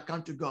give your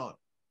account to God.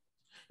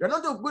 You're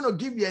not going to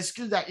give the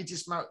excuse that it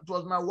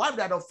was my wife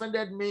that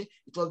offended me,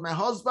 it was my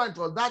husband, it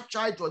was that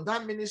child, it was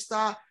that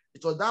minister,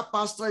 it was that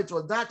pastor, it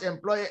was that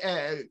employee,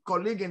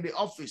 colleague in the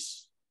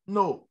office.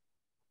 No.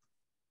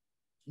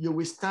 You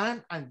will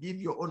stand and give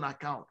your own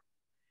account.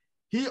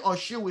 He or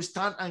she will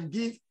stand and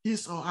give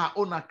his or her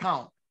own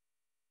account.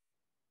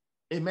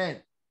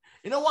 Amen.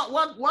 You know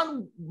what?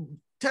 One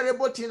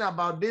terrible thing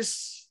about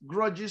this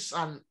grudges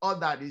and all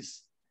that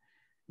is,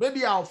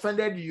 maybe I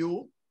offended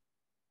you.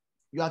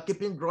 You are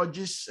keeping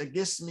grudges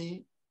against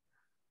me.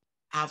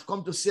 I've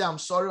come to say I'm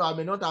sorry. I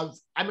may not have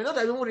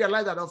even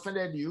realized that I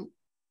offended you.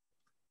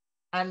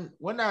 And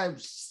when I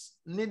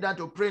need that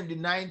to pray in the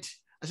night,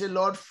 I say,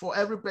 Lord, for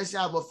every person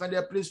I've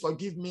offended, please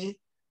forgive me.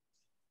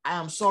 I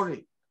am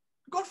sorry.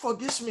 God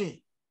forgives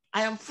me.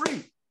 I am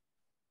free.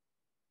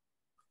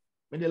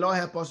 May the Lord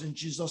help us in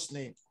Jesus'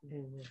 name.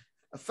 Amen.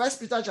 1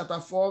 Peter chapter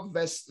 4,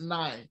 verse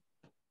 9.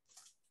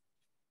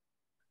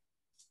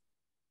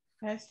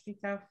 1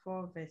 Peter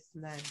 4, verse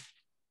 9.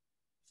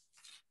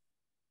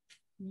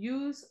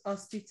 Use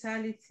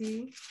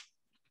hospitality.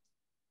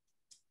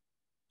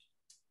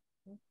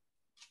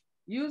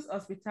 Use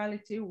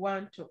hospitality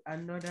one to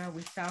another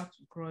without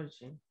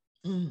grudging.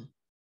 Mm.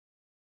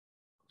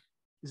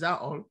 Is that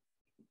all?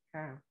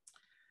 Yeah.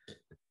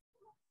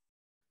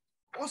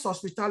 What's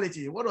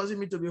hospitality? What does it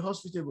mean to be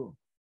hospitable?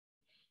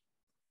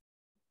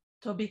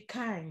 To be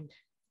kind,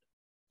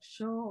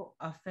 show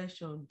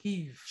affection,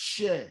 give.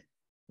 Share,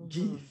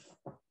 give.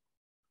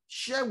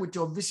 Share with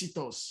your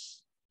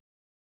visitors.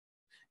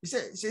 He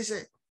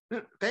said,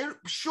 can you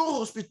show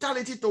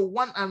hospitality to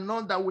one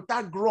another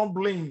without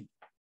grumbling?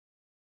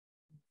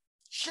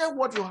 Share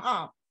what you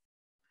have.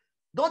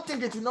 Don't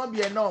think it will not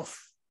be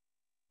enough.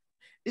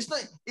 It's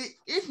not,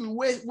 if you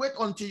wait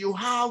until you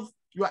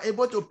are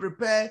able to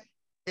prepare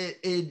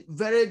a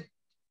very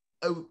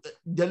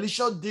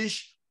delicious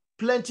dish,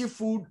 plenty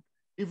food,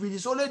 if it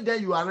is only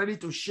then you are ready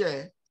to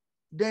share,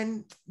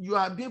 then you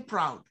are being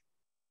proud.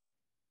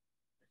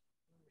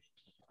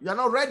 You are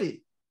not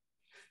ready.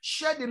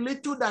 Share the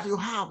little that you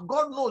have.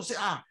 God knows, say,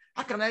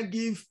 how can I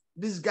give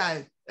this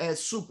guy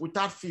soup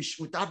without fish,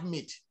 without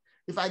meat?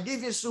 If I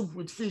give him soup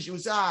with fish, he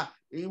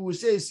will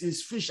say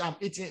it's fish I'm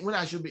eating when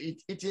I should be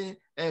eating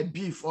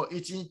beef or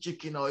eating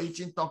chicken or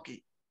eating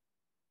turkey.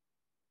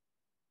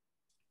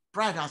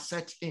 Pride has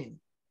set in.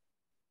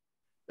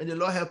 May the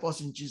Lord help us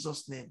in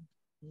Jesus' name.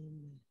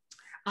 Amen.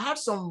 I had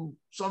some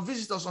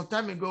visitors some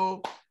time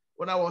ago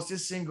when I was still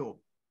single.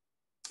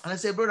 And I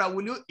said, brother,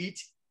 will you eat?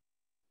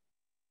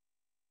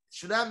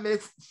 Should I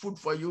make food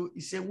for you?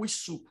 He said, which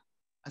soup?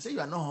 I said, you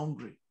are not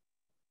hungry.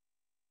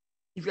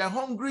 If you are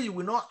hungry, you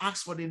will not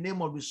ask for the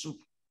name of the soup.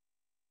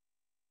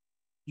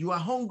 You are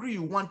hungry,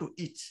 you want to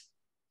eat.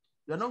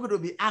 You're not going to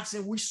be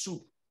asking which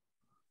soup.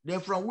 Then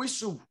from which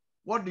soup,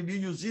 what did you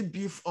use? Is it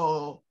beef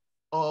or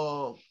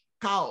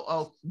cow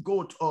or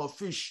goat or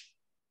fish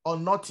or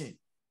nothing?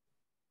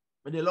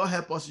 May the Lord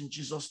help us in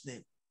Jesus'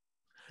 name.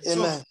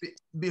 Amen. So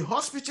be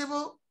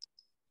hospitable.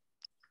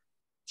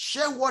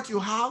 Share what you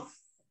have.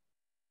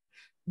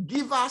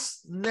 Give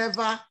us,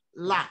 never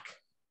lack.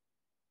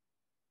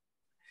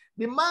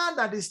 The man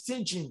that is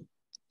stingy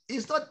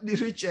is not the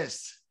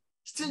richest.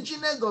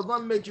 Stinginess does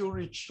not make you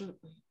rich.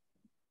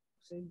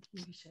 Say,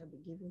 give, it shall be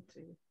given to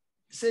you.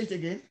 Say it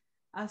again.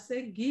 I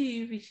say,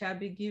 give, it shall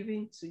be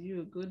given to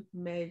you, good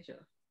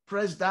measure.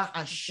 Press that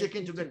and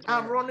shaking together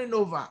and running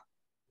over.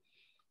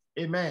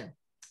 Amen.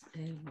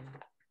 Amen.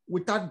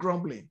 Without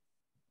grumbling.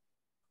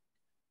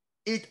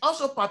 It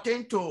also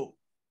pertains to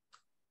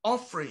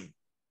offering.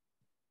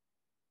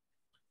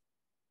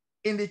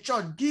 In the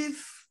church, give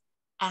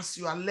as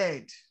you are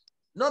led,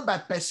 not by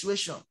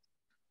persuasion.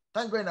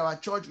 Thank God in our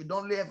church, we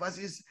don't lay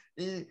emphasis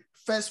in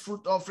first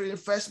fruit offering,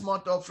 first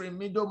month offering,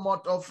 middle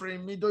month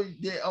offering, middle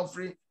day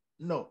offering.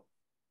 No.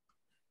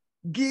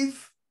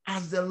 Give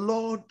as the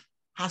Lord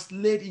has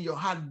laid in your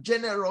heart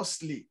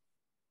generously.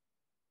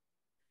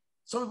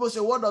 Some people say,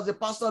 what does the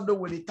pastor do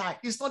with the tithe?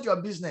 It's not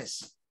your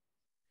business.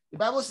 The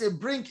Bible says,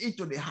 bring it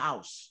to the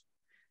house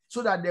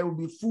so that there will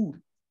be food.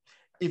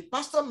 If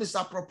pastor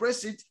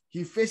misappropriates it,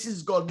 he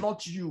faces God,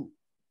 not you.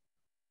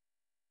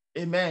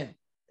 Amen.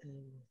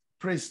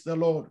 Praise the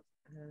Lord.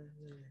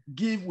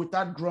 Give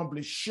without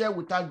grumbling. Share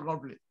without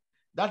grumbling.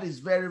 That is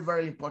very,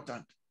 very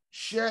important.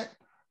 Share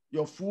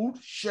your food,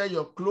 share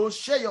your clothes,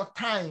 share your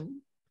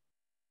time,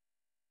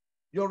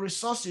 your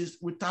resources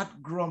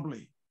without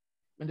grumbling.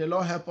 May the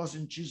Lord help us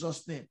in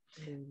Jesus' name.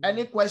 Amen.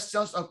 Any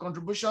questions or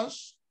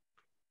contributions?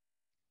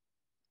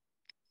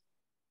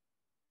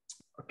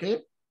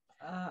 Okay.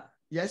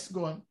 Yes,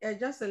 go on.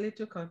 Just a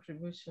little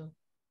contribution.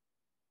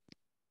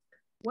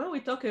 When we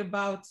talk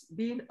about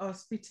being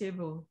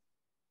hospitable,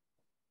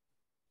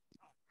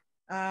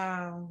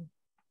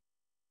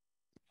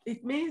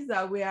 it means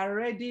that we are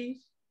ready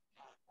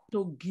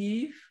to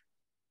give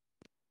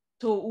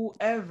to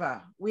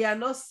whoever. We are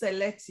not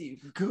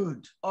selective.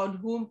 Good. On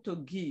whom to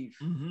give.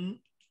 Mm-hmm.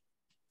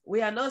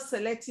 We are not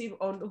selective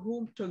on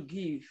whom to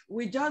give.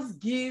 We just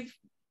give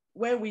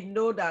when we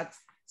know that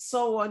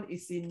someone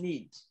is in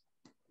need.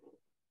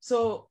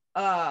 So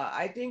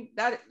I think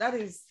that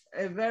is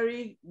a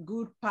very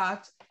good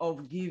part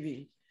of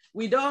giving.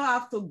 We don't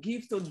have to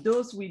give to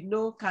those we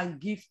know can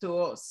give to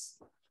us.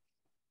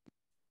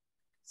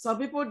 Some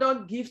people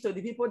don't give to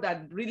the people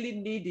that really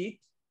need it,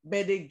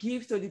 but they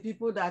give to the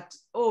people that,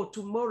 oh,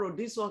 tomorrow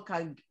this one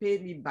can pay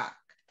me back.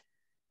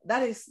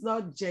 That is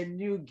not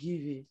genuine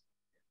giving.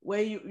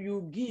 When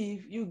you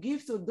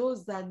give to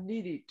those that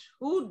need it,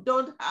 who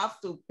don't have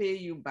to pay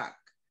you back,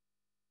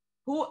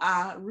 who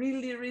are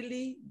really,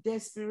 really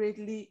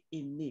desperately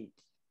in need,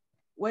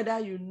 whether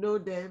you know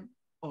them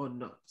or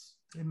not.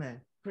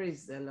 Amen.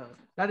 Praise the Lord.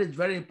 That is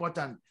very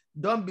important.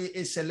 Don't be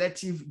a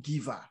selective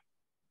giver.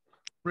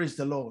 Praise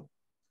the Lord.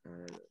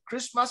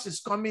 Christmas is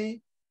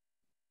coming.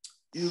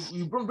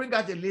 You bring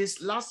out a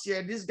list. Last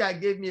year, this guy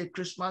gave me a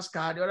Christmas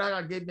card. The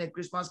other guy gave me a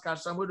Christmas card.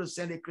 So I'm going to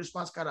send a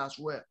Christmas card as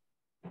well.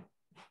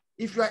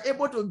 If you are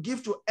able to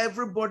give to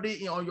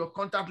everybody on your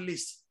contact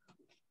list,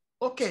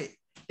 okay,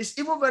 it's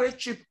even very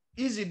cheap,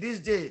 easy this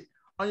day.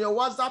 On your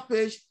WhatsApp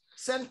page,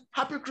 send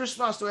Happy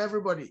Christmas to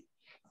everybody.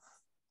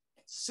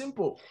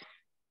 Simple.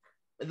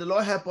 May the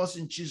Lord help us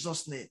in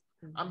Jesus' name.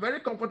 I'm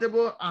very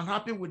comfortable and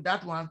happy with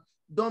that one.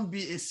 Don't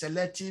be a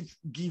selective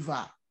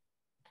giver.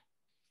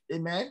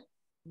 Amen.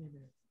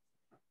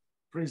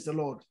 Praise the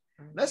Lord.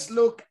 Let's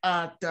look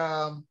at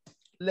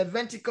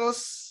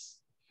Leviticus.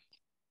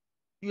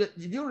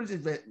 Did you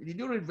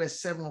read verse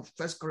 7 of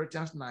 1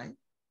 Corinthians 9?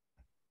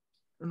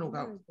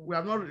 No, we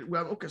have not. We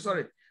have, okay,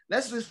 sorry.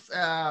 Let's read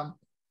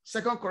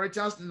 2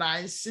 Corinthians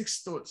 9,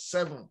 6 to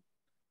 7.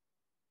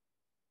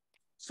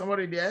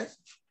 Somebody there?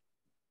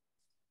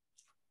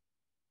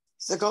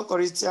 2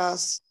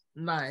 Corinthians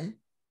 9,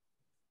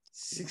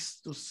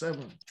 6 to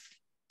 7.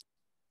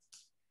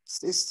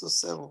 6 to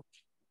 7.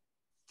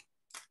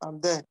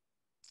 And then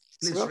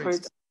 2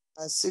 Corinthians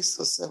 9, 6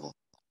 to 7.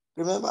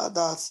 Remember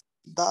that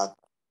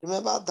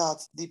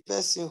the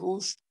person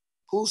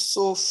who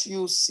sow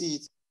few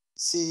seed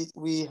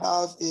will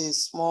have a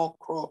small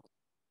crop.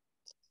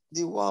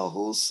 The one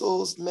who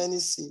sows many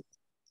seed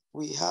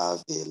will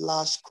have a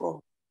large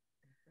crop.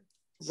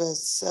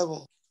 Verse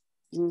 7.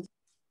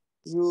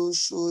 You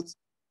should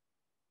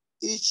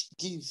each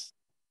give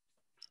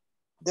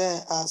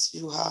then as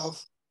you have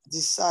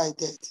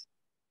decided,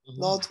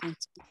 not with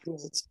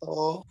regret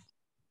or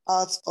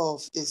out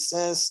of a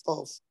sense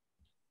of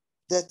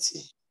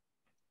duty.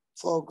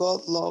 For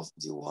God loves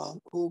the one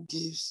who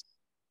gives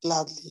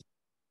gladly.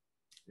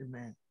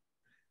 Amen.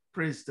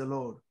 Praise the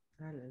Lord.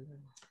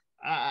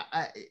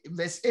 Hallelujah.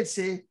 Verse 8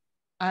 says,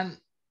 and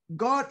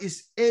God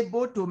is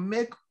able to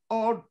make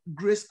all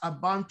grace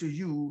abound to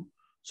you,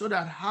 so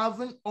that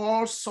having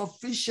all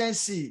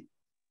sufficiency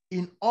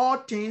in all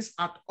things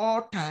at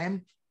all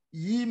times,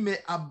 ye may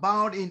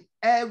abound in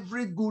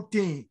every good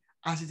thing,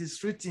 as it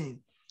is written,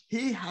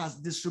 he has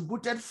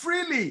distributed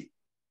freely.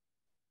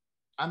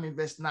 I'm in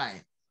verse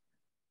 9.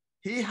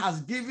 He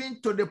has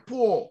given to the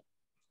poor,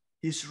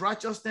 his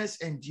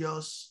righteousness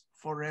endures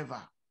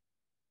forever.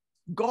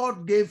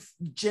 God gave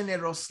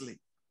generously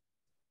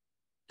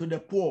to the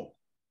poor.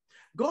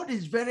 God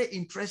is very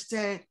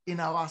interested in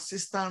our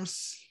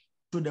assistance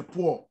to the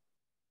poor,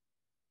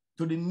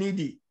 to the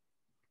needy,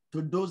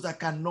 to those that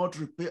cannot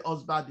repay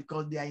us back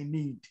because they are in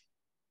need.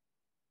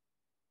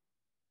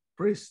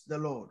 Praise the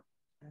Lord.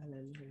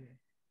 Hallelujah.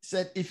 He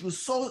said, if you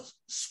sow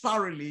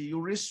sparingly, you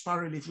reap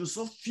sparingly. If you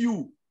sow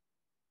few,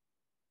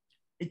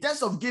 in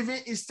terms of giving,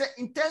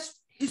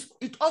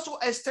 it also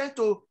extends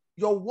to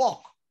your work,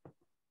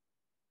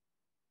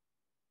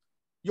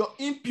 your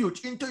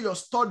input into your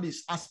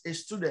studies as a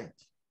student,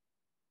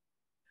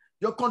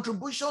 your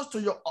contributions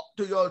to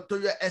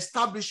your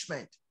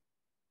establishment.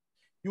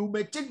 You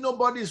may think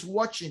nobody is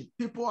watching.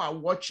 People are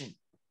watching.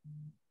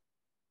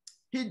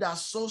 He that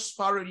sows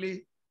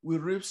sparingly will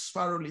reap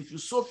sparingly. If you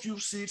sow few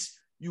seeds,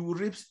 you will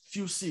reap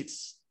few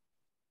seeds.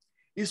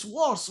 It's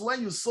worse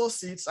when you sow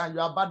seeds and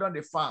you abandon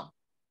the farm.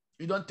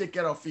 You don't take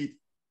care of it.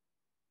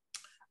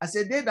 I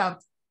said, they that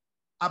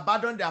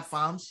abandon their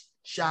farms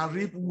shall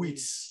reap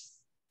weeds.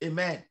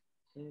 Amen.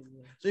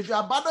 Amen. So if you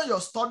abandon your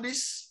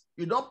studies,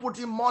 you don't put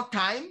in more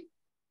time.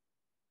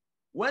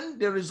 When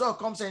the result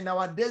comes in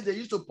nowadays, they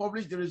used to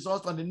publish the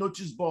results on the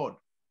notice board.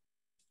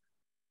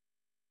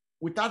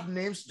 Without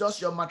names,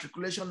 just your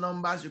matriculation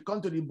numbers. You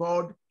come to the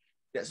board.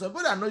 So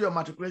people that know your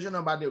matriculation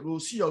number, they will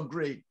see your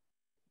grade.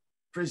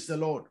 Praise the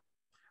Lord.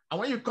 And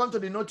when you come to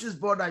the notice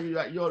board and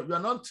you're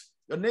not,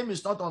 your name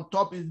is not on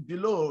top, it's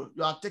below.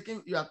 You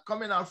are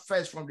coming out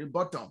first from the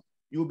bottom.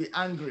 You'll be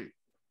angry.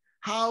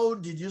 How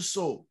did you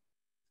sow?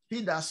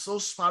 He that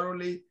sows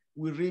sparingly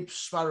will reap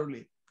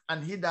sparingly,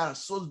 and he that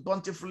sows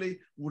bountifully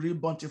will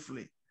reap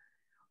bountifully.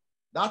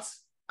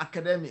 That's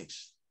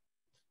academics.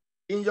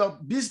 In your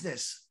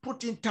business,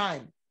 put in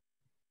time.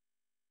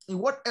 In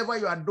whatever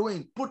you are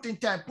doing, put in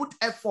time, put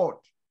effort.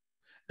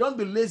 Don't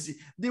be lazy.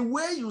 The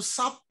way you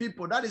serve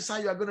people, that is how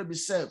you are going to be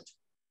served.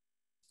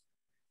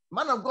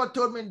 Man of God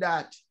told me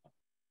that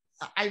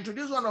I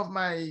introduced one of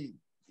my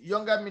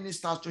younger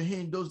ministers to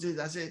him in those days.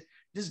 I said,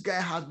 this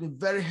guy has been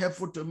very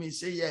helpful to me. He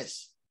said,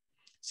 yes.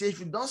 Say, if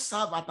you don't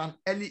serve at an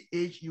early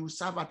age, you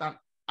serve at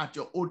at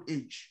your old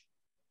age.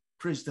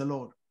 Praise the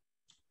Lord.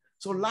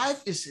 So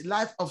life is a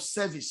life of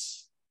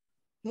service.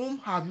 Whom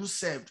have you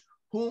served?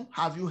 Whom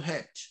have you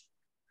helped?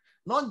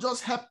 Not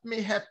just help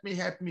me, help me,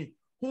 help me.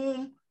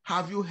 Whom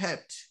have you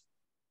helped?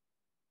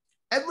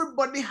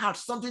 Everybody has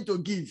something to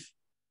give.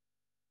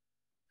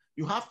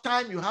 You have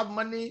time, you have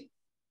money,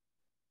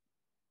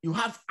 you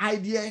have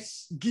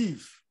ideas,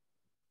 give.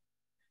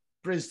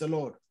 Praise the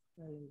Lord.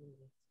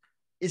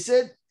 He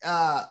said,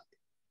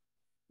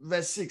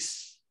 verse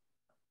 6,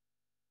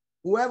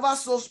 whoever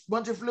sows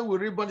bountifully will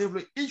reap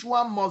bountifully. Each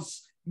one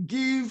must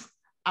give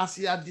as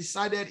he has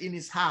decided in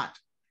his heart.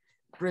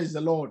 Praise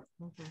the Lord.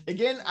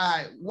 Again,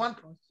 I want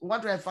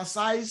to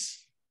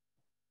emphasize,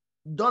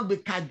 don't be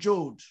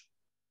cajoled.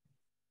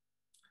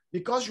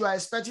 Because you are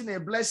expecting a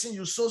blessing,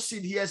 you sow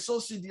seed here, sow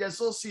seed here,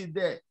 sow seed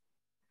there.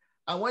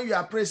 And when you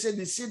are praying, say,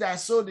 the seed I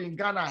sowed in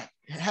Ghana,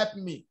 help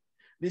me.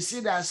 The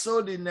seed I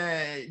sowed in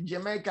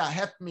Jamaica,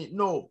 help me.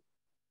 No.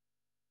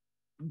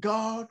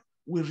 God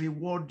will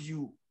reward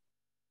you.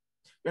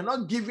 You're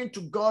not giving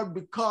to God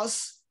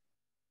because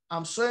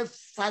I'm sowing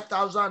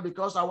 5,000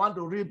 because I want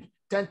to reap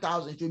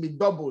 10,000. It will be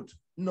doubled.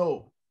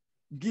 No.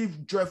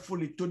 Give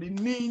joyfully to the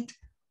need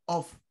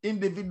of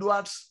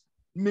individuals,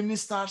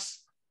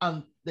 ministers,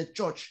 and the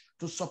church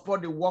to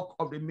support the work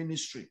of the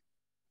ministry.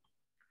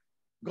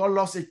 God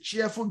loves a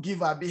cheerful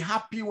giver. Be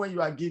happy when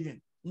you are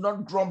giving,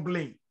 not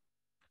grumbling.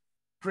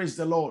 Praise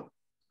the Lord.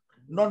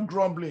 Not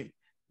grumbling.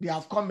 They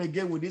have come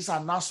again with this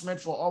announcement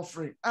for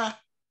offering.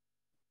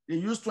 They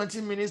use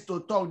 20 minutes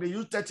to talk. They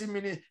use 30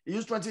 minutes. They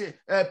use 20.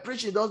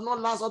 Preaching does not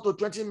last up to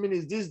 20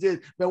 minutes these days.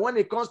 But when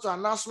it comes to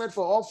announcement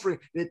for offering,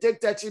 they take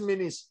 30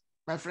 minutes.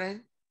 My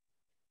friend,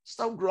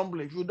 stop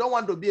grumbling. If you don't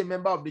want to be a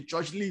member of the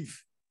church, leave.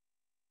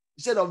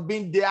 Instead of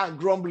being there and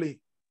grumbling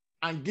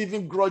and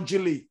giving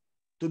grudgingly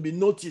to be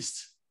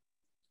noticed.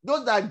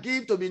 Those that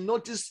give to be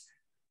noticed,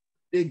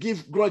 they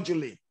give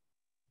grudgingly.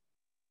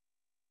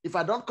 If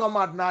I don't come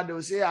out now, they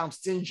will say I'm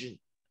stingy.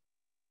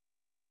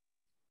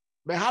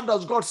 But how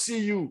does God see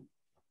you?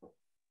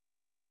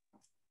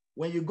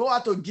 When you go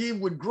out to give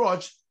with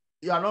grudge,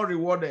 you are not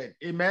rewarded.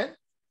 Amen?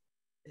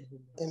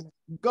 Amen.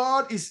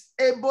 God is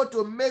able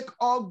to make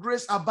all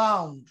grace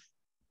abound,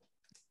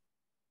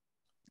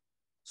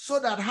 so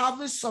that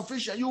having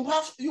sufficient, you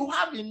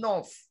have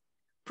enough.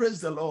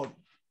 Praise the Lord.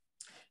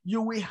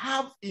 You will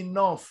have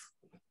enough.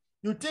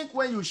 You think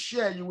when you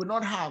share, you will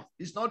not have.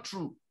 It's not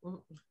true.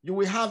 You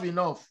will have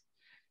enough.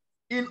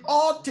 In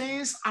all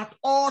things, at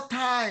all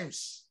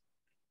times.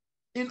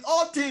 In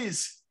all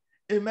things.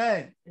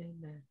 Amen.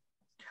 Amen.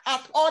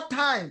 At all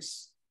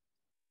times.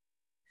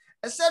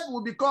 Except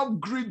we become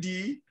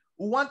greedy,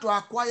 we want to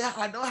acquire.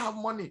 I don't have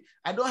money.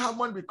 I don't have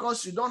money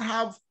because you don't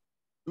have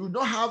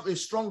a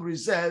strong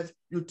reserve.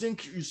 You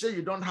say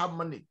you don't have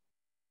money.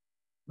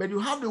 But you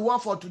have the one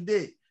for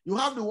today. You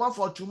have the one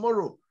for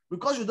tomorrow.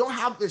 Because you don't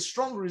have a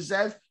strong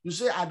reserve, you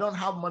say, I don't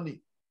have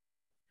money.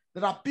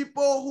 There are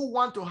people who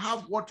want to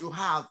have what you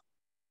have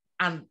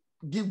and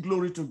give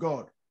glory to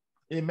God.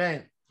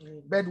 Amen.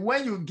 Amen. But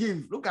when you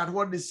give, look at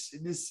what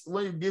this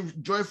when you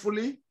give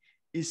joyfully,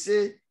 it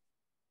says,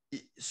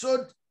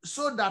 so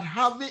that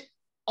having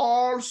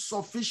all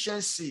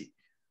sufficiency,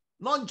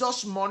 not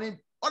just money.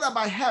 What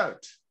about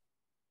health?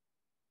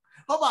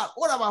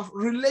 What about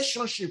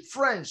relationship,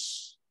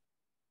 friends?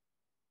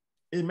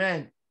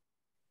 Amen.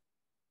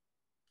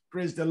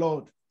 Praise the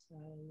Lord.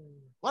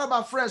 Amen. What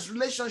about friends,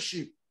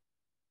 relationship?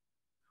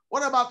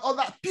 What about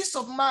other peace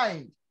of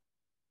mind?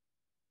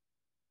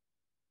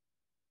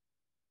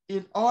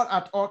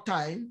 At all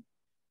time,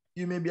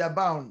 you may be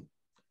abound.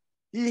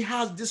 He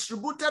has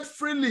distributed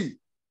freely.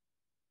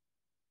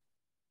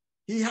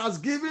 He has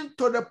given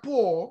to the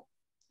poor.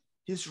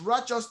 His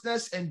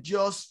righteousness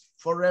endures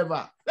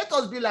forever. Let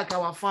us be like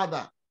our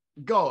Father,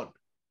 God,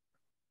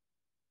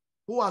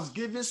 who has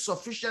given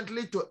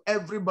sufficiently to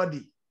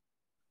everybody.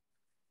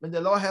 May the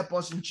Lord help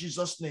us in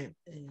Jesus' name.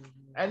 Amen.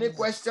 Any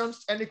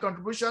questions? Any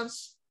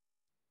contributions?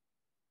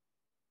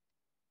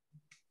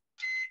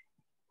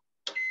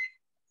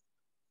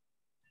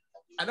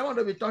 I don't want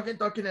to be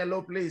talking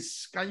hello,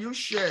 please. Can you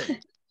share?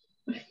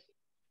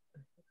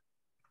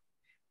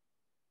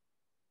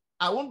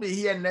 I won't be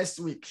here next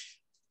week,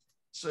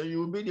 so you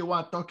will be the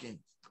one talking.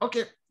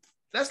 Okay,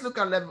 let's look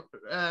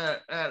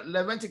at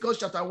Leviticus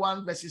chapter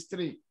 1, verses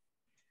 3.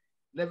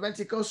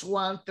 Leviticus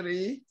 1,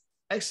 3,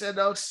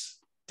 Exodus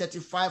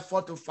 35,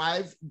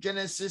 4-5,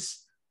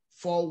 Genesis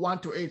 4,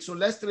 1-8. So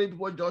let's three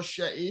people just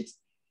share it.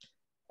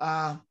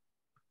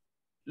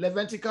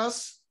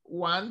 Leviticus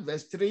 1,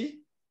 verse 3,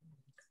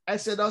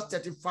 Exodus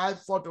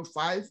 35,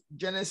 4-5,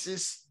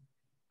 Genesis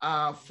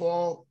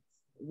 4,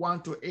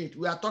 1-8.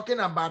 We are talking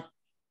about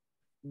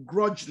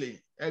grudging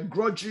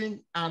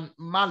and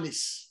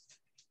malice.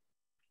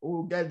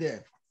 We'll get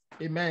there.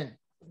 Amen.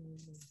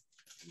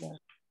 Yeah.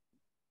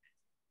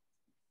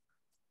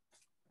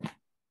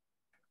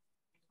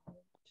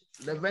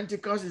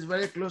 Leviticus is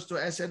very close to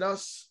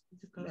Exodus.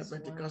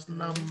 Leviticus,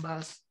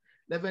 Numbers.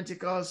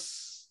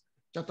 Leviticus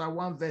chapter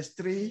 1, verse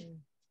 3.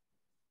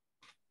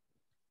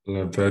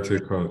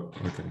 Leviticus,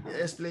 okay.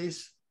 Yes,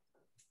 please.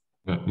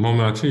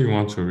 Mommy, I think you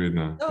want to read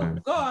now. No,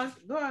 go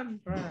on,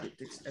 brother.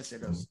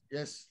 Exodus.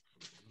 Yes.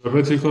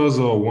 Leviticus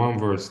 1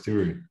 verse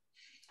 3.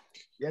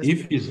 Yes.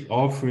 If his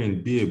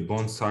offering be a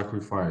burnt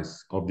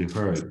sacrifice of the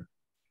herd,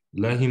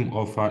 let him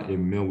offer a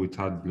meal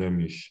without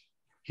blemish.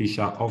 He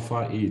shall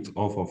offer it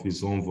of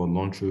his own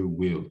voluntary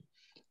will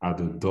at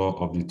the door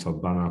of the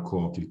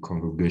tabernacle of the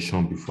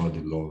congregation before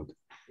the Lord.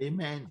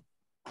 Amen.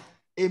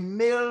 A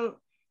meal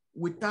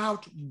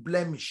without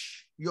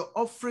blemish. Your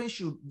offering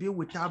should be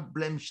without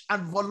blemish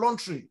and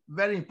voluntary.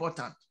 Very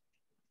important.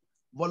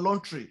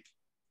 Voluntary.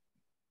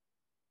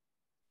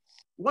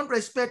 One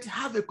respect,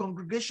 have a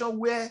congregation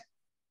where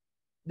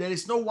there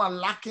is no one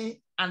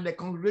lacking and the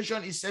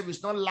congregation itself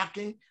is not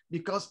lacking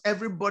because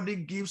everybody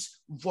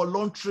gives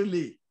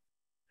voluntarily,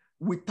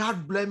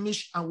 without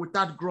blemish and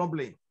without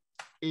grumbling.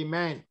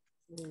 Amen.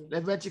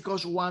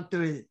 Leviticus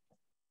 1:3.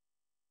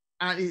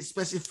 And it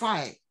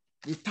specifies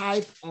the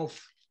type of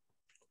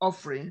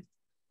offering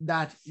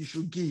that you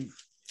should give.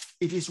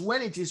 It is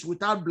when it is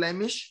without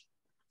blemish,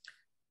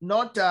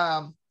 not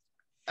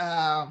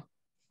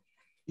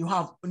you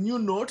have new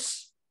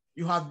notes,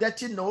 you have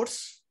dirty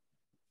notes.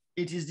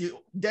 It is the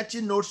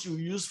dirty notes you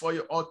use for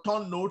your, or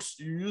torn notes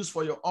you use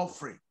for your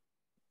offering.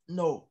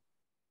 No.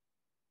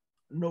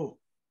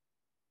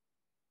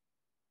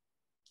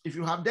 If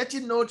you have dirty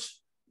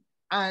notes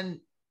and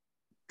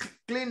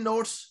clean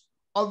notes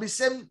of the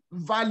same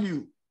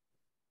value,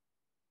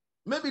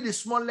 maybe the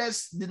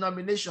smallest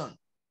denomination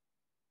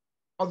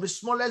of the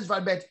smallest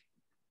value, but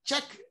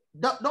check,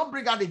 don't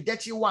bring out the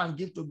dirty one and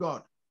give to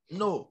God.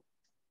 No.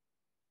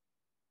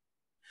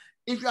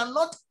 If you are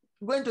not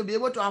going to be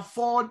able to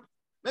afford,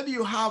 maybe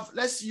you have,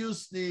 let's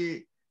use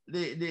the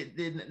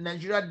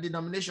Nigeria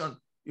denomination,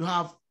 you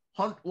have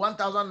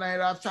 1,000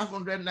 naira,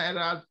 500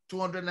 naira,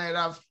 200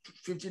 naira,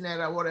 50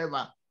 naira,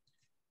 whatever.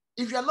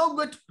 If you're not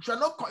going to,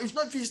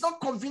 if it's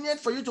not convenient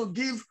for you to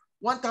give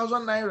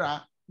 1,000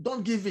 naira,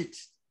 don't give it.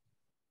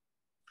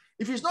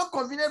 If it's not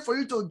convenient for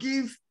you to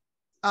give,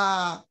 you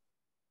are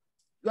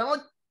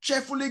not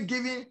cheerfully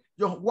giving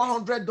your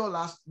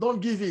 $100,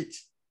 don't give it.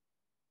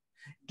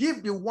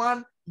 Give the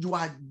one you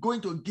are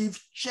going to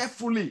give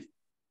cheerfully.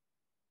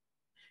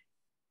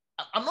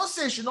 I'm not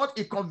saying it should not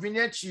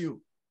inconvenience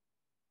you.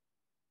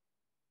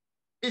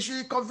 It should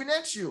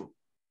inconvenience you.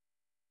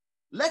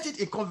 Let it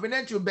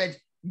inconvenience you, but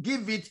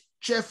give it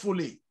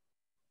cheerfully.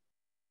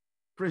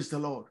 Praise the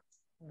Lord.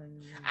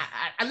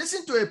 I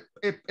listened to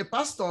a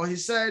pastor. He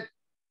said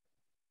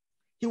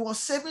he was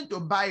saving to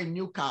buy a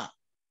new car.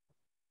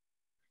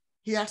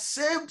 He had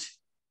saved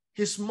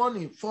his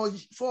money for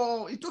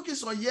it took him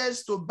some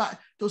years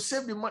to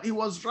save the money. He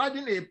was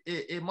riding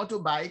a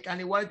motorbike and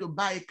he wanted to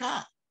buy a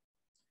car.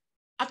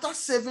 After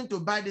saving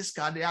to buy this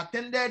car, they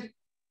attended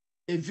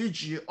a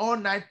vigil,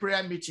 all-night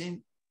prayer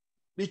meeting.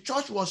 The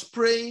church was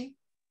praying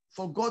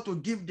for God to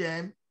give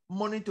them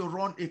money to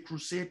run a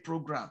crusade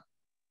program.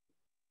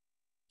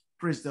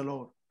 Praise the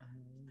Lord.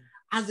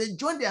 As they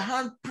joined their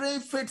hand, praying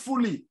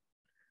faithfully,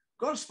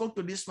 God spoke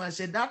to this man and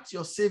said, that's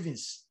your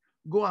savings.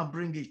 Go and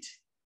bring it.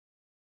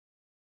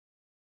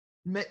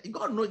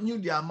 God knew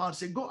the amount.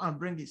 Say, go and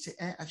bring it. Say,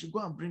 I should go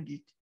and bring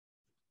it.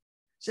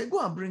 Say, go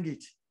and bring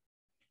it.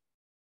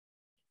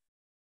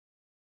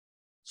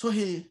 So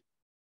he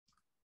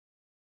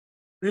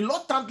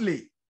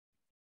reluctantly,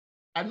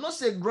 I'm not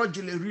saying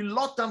grudgingly,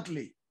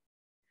 reluctantly,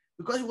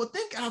 because he would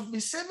think I've been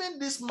saving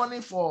this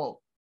money for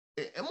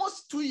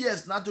almost 2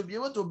 years now to be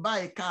able to buy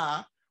a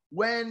car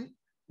when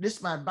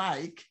my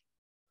bike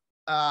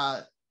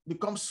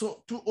becomes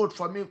too old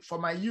for me, for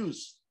my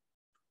use.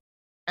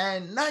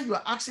 And now you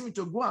are asking me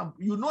to go and,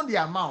 you know the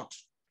amount.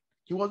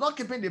 He was not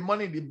keeping the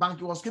money in the bank.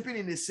 He was keeping it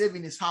in a safe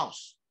in his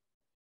house.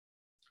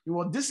 He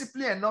was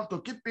disciplined enough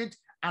to keep it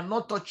and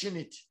not touching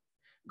it.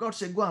 God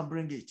said, go and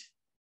bring it.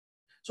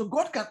 So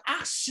God can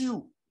ask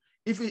you,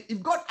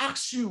 if God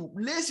asks you,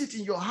 lays it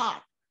in your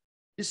heart,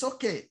 it's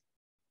okay.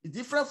 It's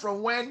different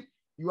from when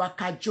you are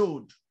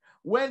cajoled,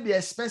 when the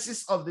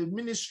expenses of the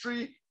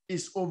ministry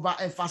is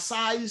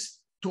overemphasized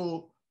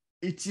to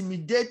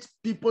intimidate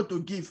people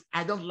to give.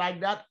 I don't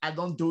like that. I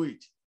don't do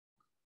it.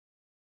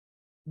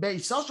 But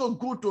it's also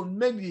good to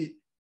make the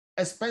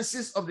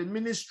expenses of the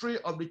ministry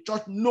of the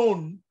church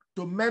known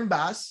to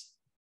members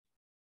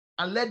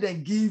and let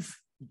them give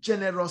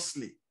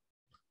generously.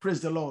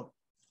 Praise the Lord.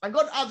 And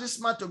God asked this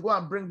man to go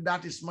and bring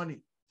that his money.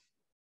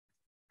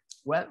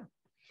 Well,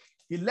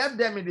 he left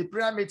them in the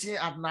prayer meeting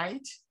at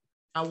night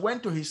and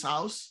went to his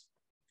house,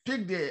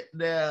 picked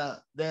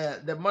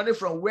the money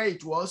from where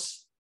it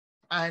was,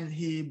 and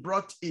he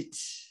brought it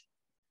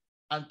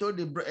and told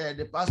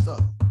the pastor,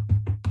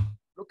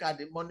 look at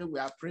the money we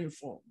are praying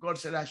for. God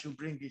said I should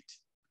bring it.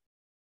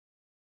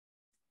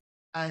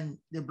 And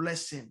they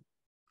blessed him.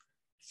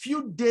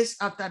 Few days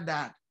after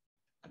that,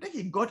 I think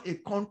he got a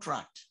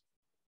contract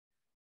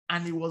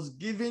and he was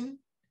given,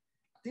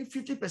 I think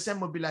 50%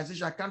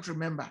 mobilization. I can't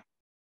remember.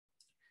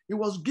 He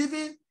was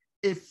given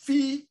a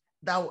fee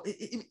that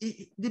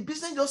the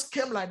business just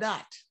came like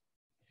that.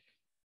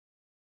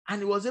 And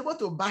he was able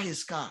to buy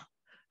his car,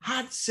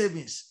 had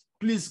savings,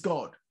 please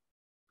God.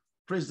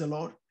 Praise the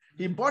Lord.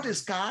 He bought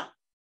his car,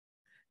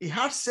 he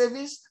had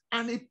savings,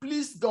 and he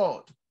pleased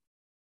God.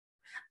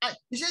 And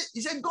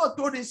he said, God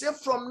told him, he said,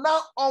 from now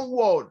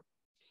onward,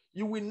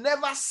 you will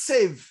never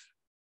save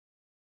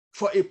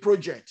for a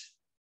project.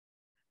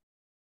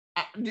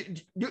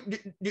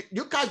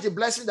 You catch the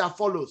blessing that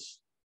follows.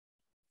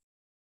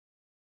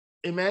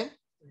 Amen.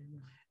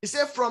 Amen. He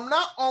said, from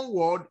now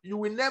onward, you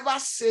will never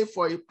save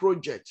for a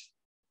project.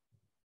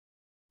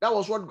 That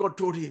was what God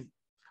told him.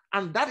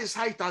 And that is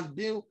how it has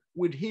been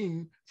with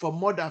him for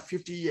more than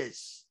 50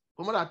 years,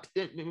 for more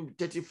than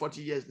 30,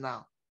 40 years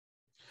now.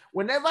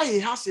 Whenever he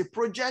has a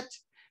project,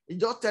 he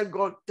just tells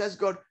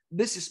God,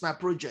 this is my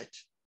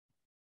project.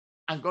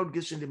 And God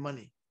gives him the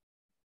money.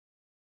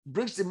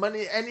 Brings the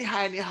money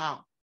anyhow.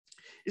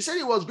 He said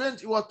he was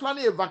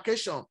planning a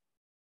vacation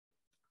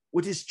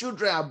with his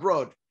children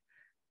abroad.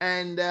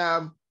 And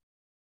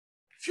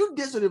few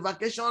days of the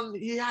vacation,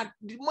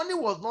 the money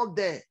was not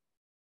there.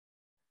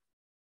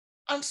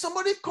 And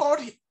somebody called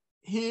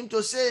him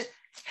to say,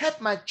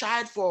 help my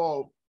child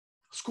for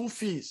school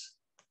fees.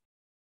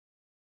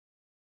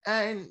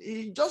 And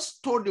he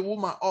just told the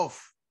woman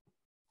off.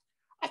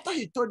 After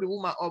he told the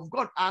woman off,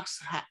 God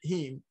asked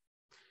him,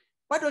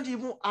 why don't you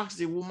even ask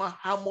the woman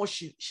how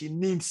much she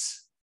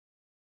needs?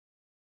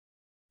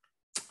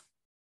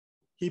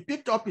 He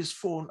picked up his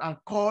phone and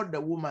called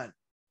the woman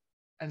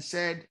and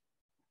said,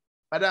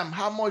 Madam,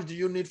 how much do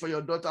you need for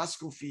your daughter's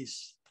school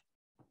fees?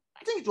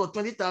 I think it was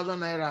 20,000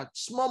 naira,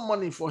 small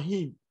money for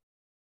him.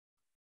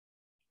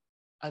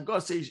 And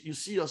God says, you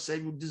see yourself,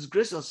 you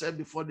disgrace yourself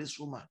before this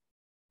woman.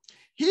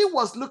 He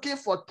was looking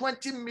for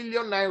 20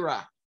 million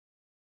naira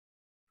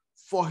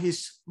for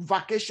his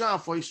vacation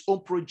and for his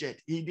own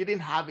project. He didn't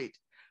have it.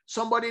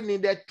 Somebody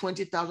needed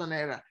 20,000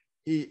 naira.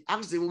 He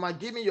asked the woman,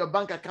 give me your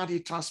bank account. He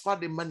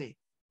transferred the money.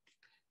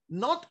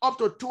 Not up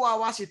to 2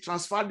 hours, he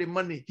transferred the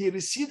money. He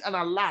received an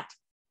alert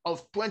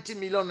of 20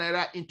 million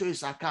naira into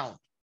his account.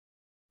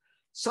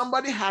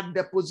 Somebody had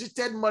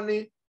deposited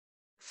money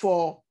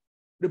for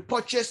the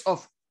purchase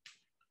of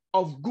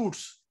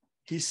goods,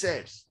 he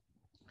says.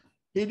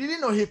 He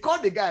didn't know. He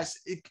called the guys.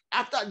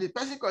 After the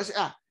person called,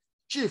 said,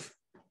 Chief,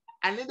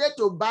 I needed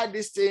to buy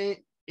this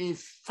thing in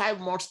 5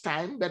 months'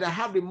 time, but I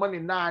have the money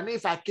now. And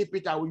if I keep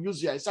it, I will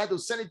use it. I decided to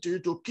send it to you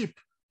to keep,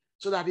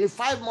 so that in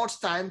 5 months'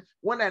 time,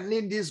 when I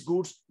need these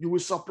goods, you will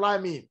supply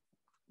me.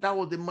 That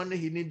was the money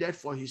he needed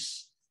for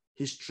his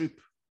trip.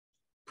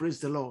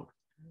 Praise the Lord.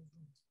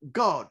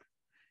 God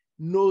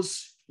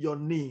knows your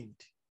need.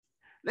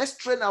 Let's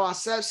train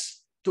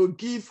ourselves to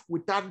give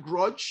without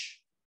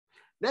grudge.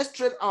 Let's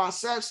train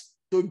ourselves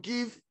to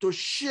give, to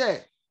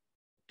share,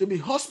 to be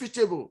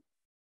hospitable,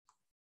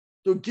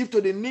 to give to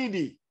the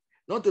needy,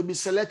 not to be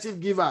selective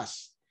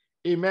givers.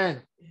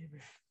 Amen.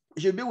 Amen.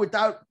 It should be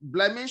without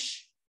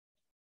blemish.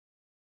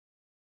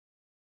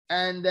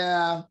 And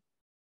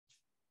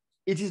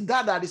it is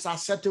that is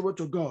acceptable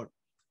to God.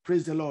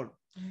 Praise the Lord.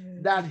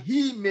 That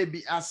he may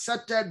be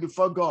accepted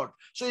before God.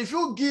 So if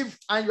you give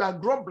and you are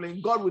grumbling,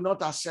 God will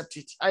not accept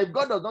it. And if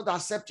God does not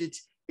accept it,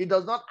 it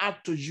does not add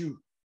to you.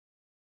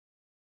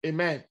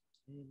 Amen.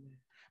 Amen.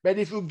 But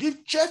if you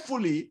give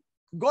cheerfully,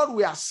 God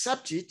will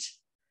accept it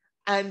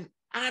and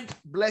add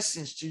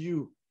blessings to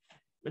you.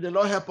 May the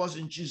Lord help us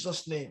in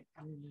Jesus' name.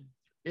 Amen.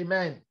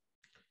 Amen.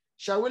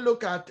 Shall we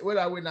look at, where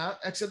are we now?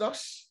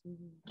 Exodus?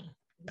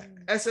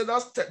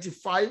 Exodus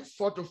 35,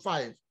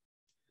 4-5.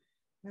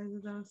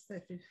 Exodus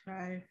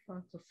 35,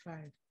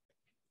 4-5.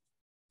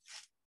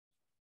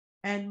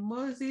 And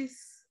Moses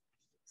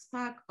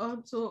spake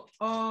unto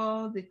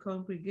all the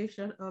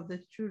congregation of the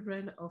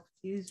children of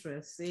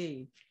Israel,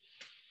 saying,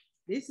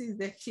 this is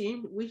the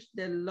thing which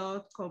the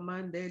Lord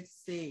commanded,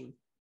 saying,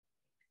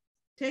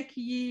 take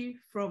ye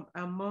from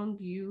among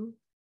you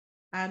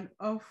an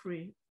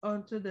offering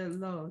unto the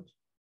Lord.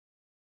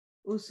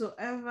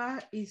 Whosoever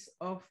is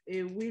of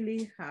a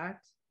willing heart,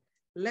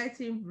 let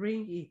him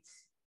bring it,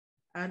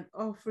 an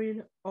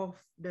offering of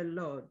the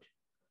Lord,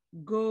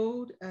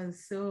 gold and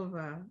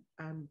silver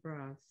and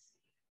brass.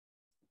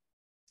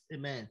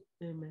 Amen.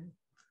 Amen.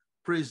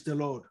 Praise the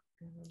Lord.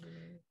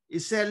 Amen. He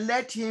said,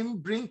 let him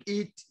bring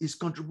it, his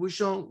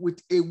contribution,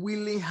 with a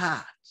willing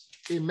heart.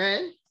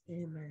 Amen.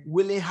 Amen.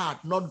 Willing heart,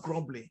 not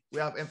grumbling. We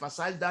have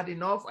emphasized that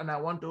enough, and I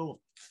want to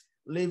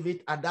leave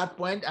it at that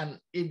point. And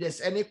if there's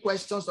any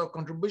questions or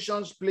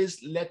contributions,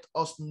 please let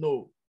us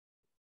know.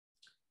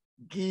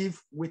 Give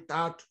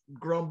without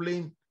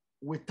grumbling,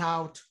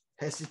 without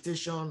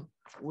hesitation,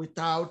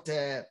 without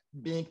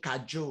being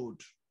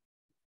cajoled.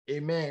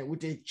 Amen.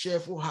 With a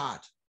cheerful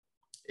heart.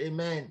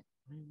 Amen.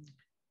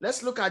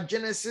 Let's look at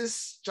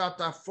Genesis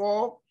chapter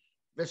 4,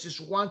 verses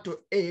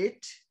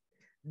 1-8.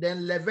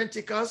 Then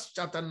Leviticus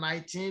chapter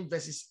 19,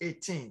 verses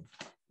 18.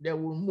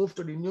 Then we'll move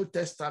to the New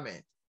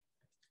Testament.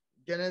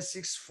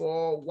 Genesis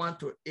 4,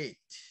 1-8.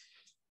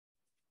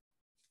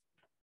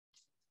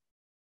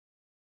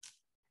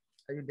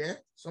 Are you there?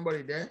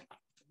 Somebody there?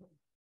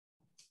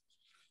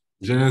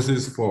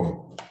 Genesis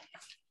 4.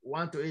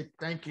 1-8.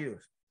 Thank you.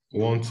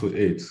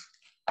 1-8.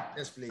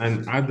 Yes, please.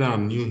 And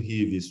Adam knew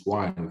Eve, his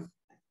wife,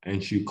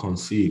 and she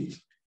conceived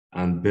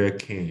and bare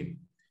Cain.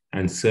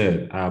 and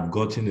said, I have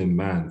gotten a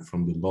man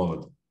from the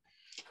Lord.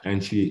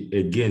 And she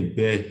again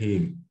bare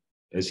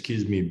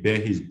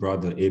his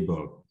brother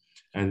Abel.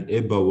 And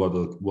Abel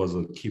was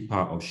a keeper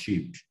of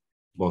sheep,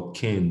 but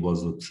Cain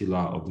was a tiller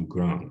of the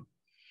ground.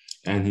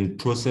 And in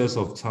process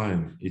of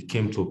time, it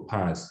came to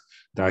pass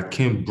that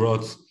Cain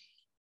brought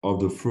of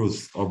the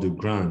fruits of the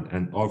ground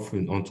an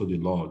offering unto the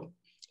Lord.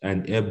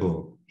 And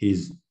Abel,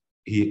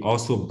 he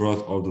also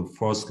brought of the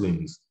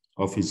firstlings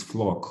of his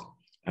flock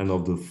and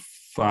of the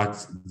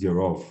fat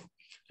thereof.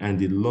 And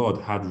the Lord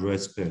had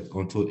respect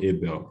unto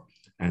Abel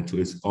and to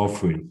his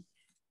offering,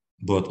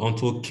 but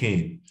unto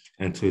Cain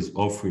and to his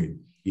offering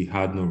he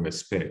had no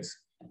respect.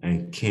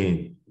 And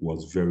Cain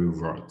was very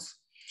wroth,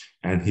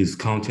 and his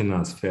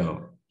countenance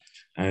fell.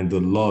 And the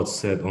Lord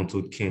said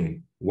unto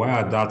Cain, why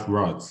art thou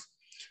wroth?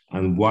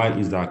 And why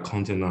is thy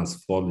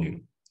countenance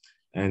falling?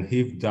 And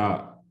if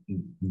thou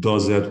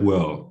doest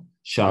well,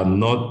 shall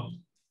not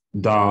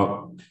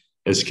thou,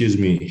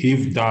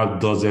 if thou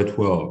doest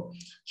well,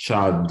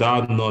 shall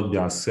thou not be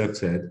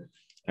accepted?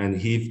 And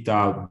if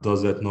thou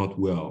doest not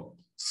well,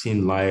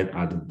 sin lieth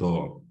at the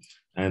door,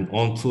 and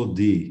unto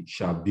thee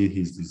shall be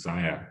his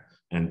desire,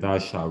 and thou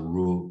shalt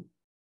rule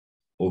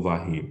over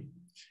him.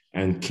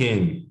 And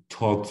Cain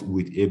talked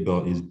with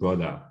Abel his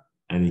brother,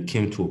 and it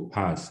came to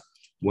pass,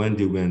 when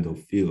they were in the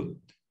field,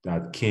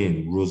 that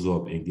Cain rose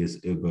up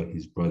against Abel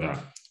his brother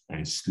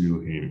and slew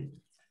him.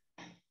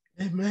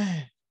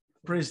 Amen.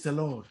 Praise the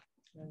Lord.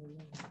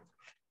 Amen.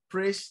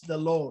 Praise the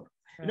Lord.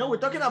 You know, we're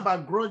talking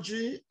about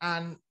grudges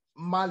and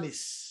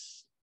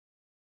malice.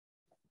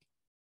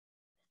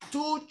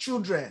 Two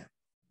children,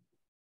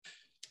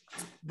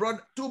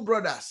 two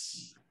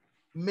brothers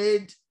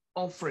made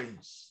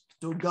offerings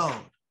to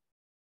God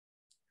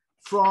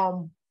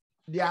from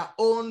their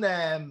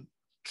own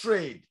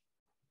trade.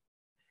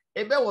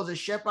 Abel was a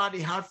shepherd,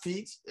 he had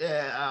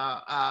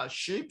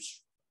sheep,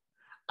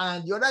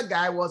 and the other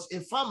guy was a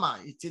farmer,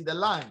 he tilled the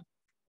land.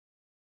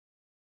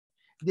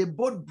 They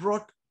both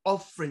brought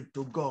offering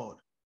to God.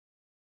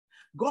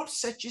 God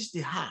searches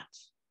the heart,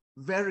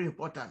 very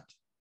important.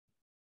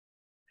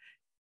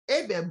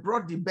 Abel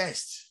brought the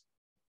best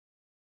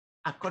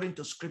according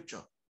to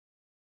scripture.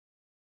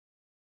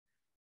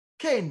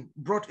 Cain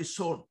brought his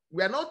own.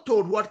 We are not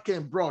told what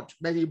Cain brought,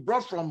 but he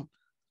brought from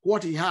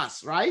what he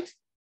has, right?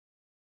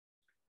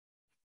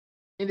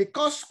 In the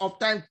course of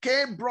time,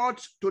 Cain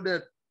brought to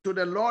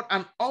the Lord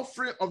an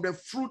offering of the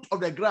fruit of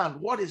the ground,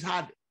 what is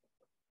had.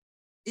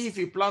 If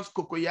he plants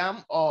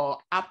cocoyam or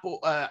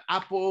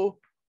apple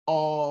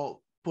or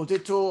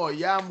potato or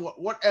yam,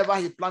 whatever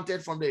he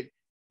planted from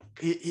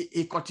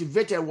he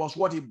cultivated was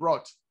what he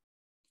brought.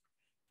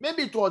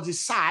 Maybe it was the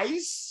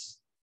size,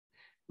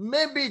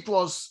 maybe it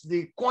was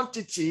the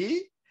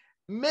quantity,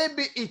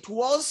 maybe it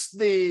was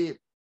the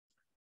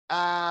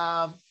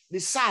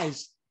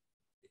size.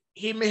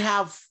 He may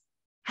have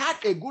had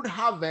a good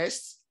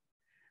harvest.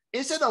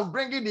 Instead of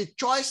bringing the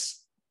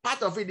choice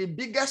part of it, the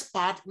biggest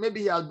part,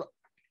 maybe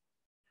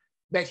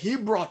but he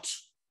brought,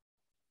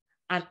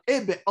 and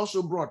Abel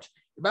also brought.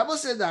 The Bible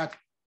says that,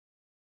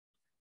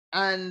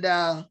 and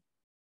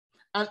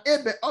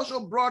Abel also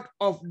brought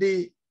of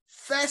the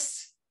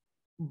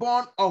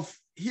firstborn of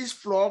his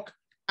flock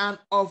and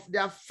of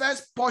their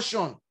first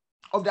portion,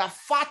 of their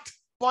fat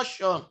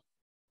portion.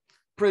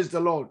 Praise the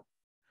Lord.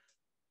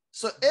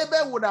 So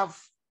Abel would have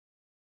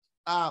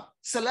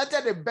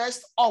selected the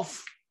best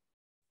of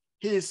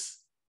his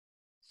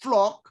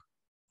flock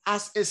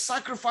as a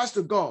sacrifice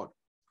to God.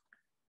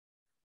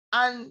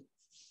 And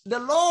the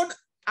Lord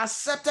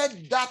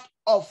accepted that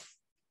of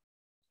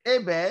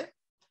Abel,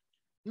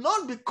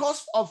 not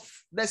because of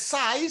the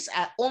size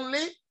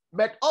only,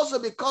 but also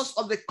because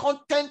of the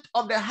content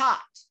of the heart.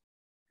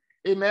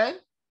 Amen.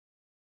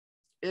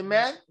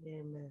 Amen.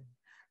 Amen.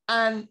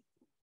 And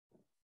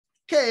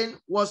Cain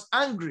was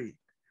angry.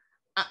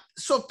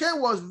 So Cain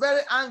was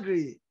very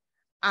angry,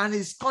 and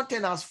his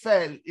countenance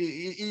fell.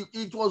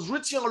 It was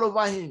written all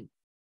over him.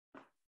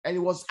 And he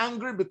was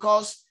angry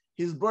because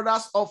his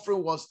brother's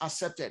offering was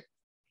accepted.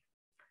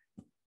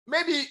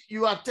 Maybe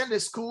you attend a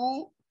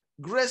school,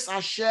 grace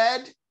are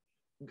shared,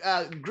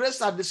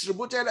 grace are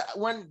distributed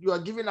when you are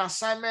given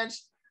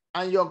assignments,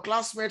 and your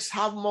classmates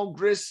have more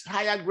grace,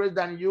 higher grade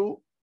than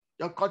you,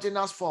 your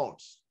countenance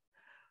falls.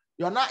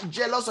 You're not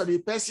jealous of the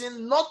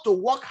person, not to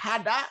work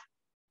harder,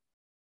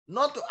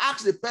 not to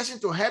ask the person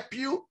to help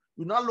you.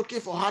 You're not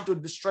looking for how to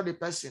destroy the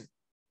person.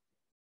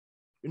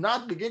 You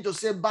not begin to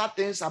say bad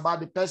things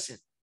about the person.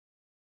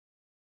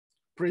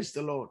 Praise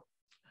the Lord.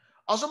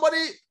 Or somebody,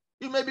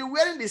 you may be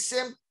wearing the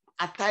same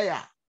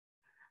attire,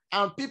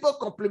 and people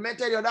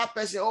complimented the other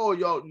person,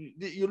 oh,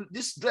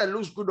 this dress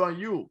looks good on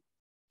you.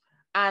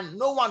 And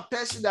no one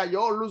tells you that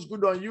your looks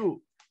good on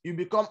you. You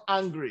become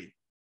angry.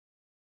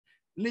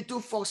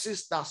 Little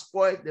foxes that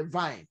spoil the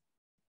vine.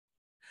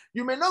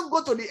 You may not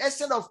go to the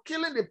extent of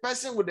killing the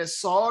person with a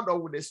sword or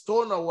with a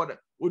stone or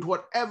with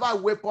whatever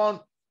weapon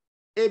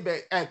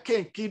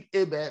Cain killed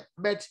Abel,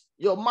 but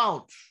your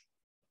mouth,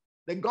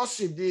 the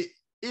gossip, the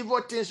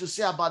evil things you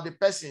say about the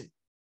person.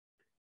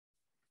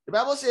 The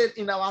Bible says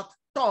in our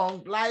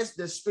tongue lies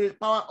the spirit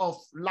power of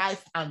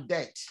life and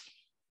death.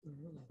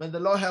 May the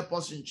Lord help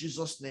us in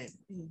Jesus' name.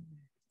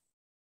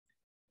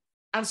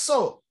 And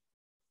so,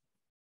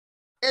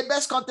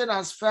 Abel's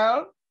countenance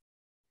fell,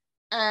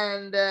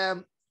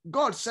 and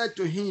God said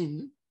to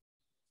him,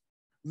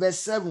 verse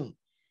 7,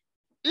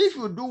 if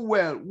you do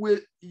well, will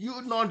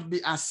you not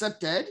be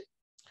accepted?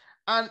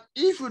 And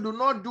if you do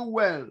not do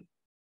well,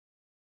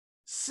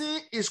 sin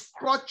is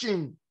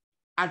crouching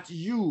at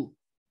you,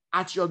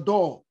 at your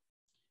door.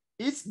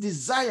 Its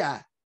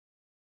desire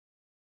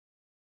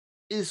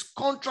is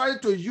contrary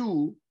to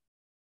you,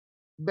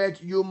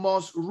 but you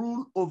must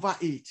rule over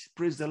it.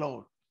 Praise the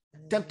Lord.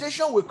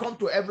 Temptation will come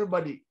to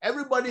everybody.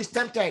 Everybody is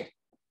tempted,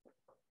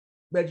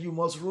 but you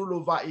must rule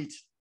over it.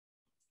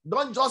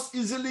 Don't just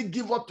easily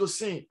give up to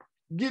sin.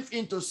 Give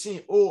in to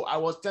sin. Oh, I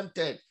was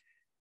tempted.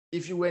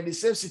 If you were in the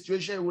same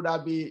situation,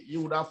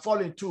 you would have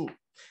fallen too.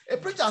 A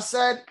preacher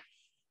said,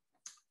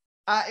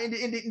 in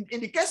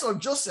the case of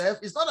Joseph,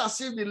 it's not as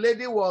if the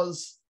lady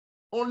was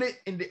only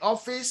in the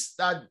office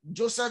that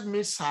Joseph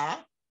meets her.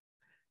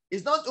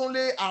 It's not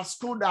only at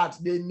school that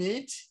they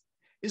meet.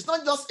 It's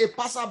not just a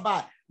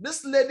passerby.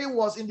 This lady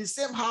was in the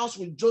same house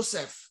with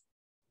Joseph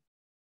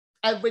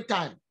every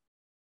time.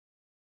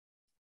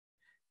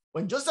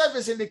 When Joseph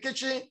is in the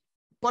kitchen,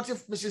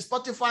 Mrs.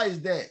 Potiphar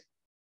is there.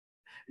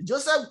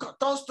 Joseph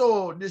turns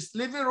to this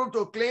living room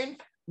to clean,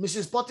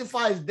 Mrs.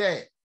 Potiphar is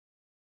there.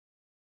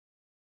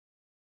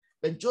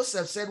 But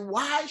Joseph said,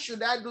 why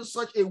should I do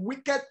such a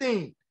wicked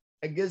thing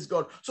against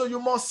God? So you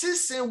must see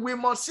sin, we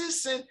must see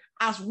sin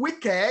as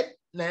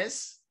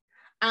wickedness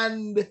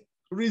and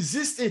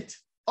resist it.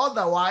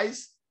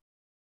 Otherwise,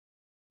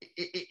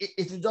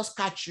 it will just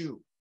catch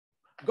you.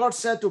 God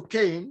said to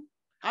Cain,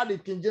 how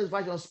did King James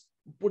Version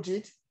put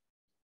it?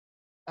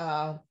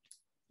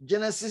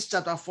 Genesis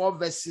chapter 4,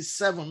 verse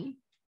 7.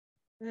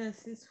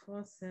 Genesis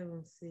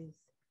 4:7 says,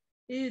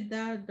 if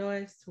thou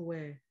doest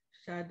well,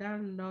 shall thou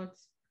not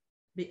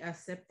be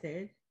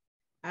accepted?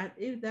 And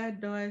if thou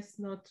doest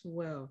not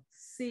well,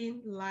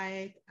 sin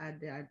lieth at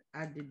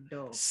the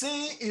door.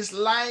 Sin is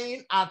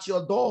lying at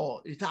your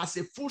door. It has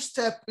a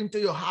footstep into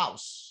your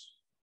house.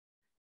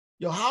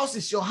 Your house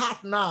is your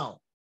heart now.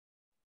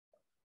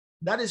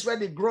 That is where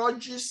the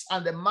grudges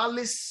and the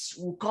malice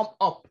will come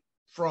up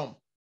from.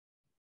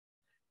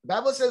 The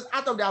Bible says,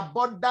 out of the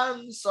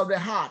abundance of the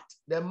heart,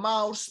 the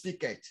mouth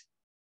speaketh.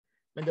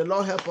 May the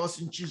Lord help us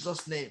in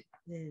Jesus' name.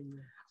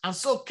 Amen. And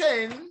so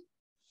Cain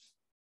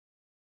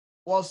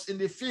was in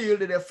the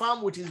field, in the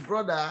farm with his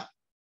brother.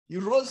 He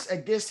rose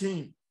against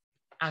him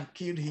and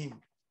killed him.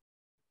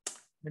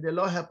 May the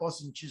Lord help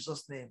us in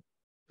Jesus' name.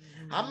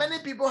 How many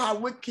people have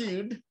we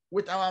killed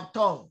with our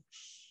tongues?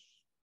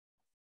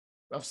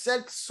 We have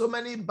said so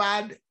many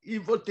bad,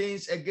 evil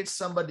things against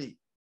somebody.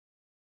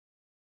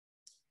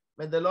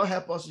 May the Lord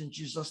help us in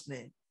Jesus'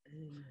 name.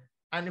 Amen.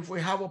 And if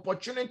we have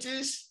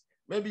opportunities,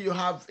 maybe you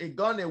have a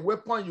gun, a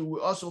weapon, you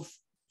will also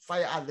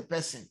fire at the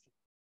person.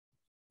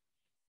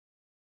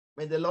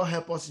 May the Lord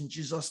help us in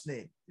Jesus'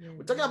 name. Amen.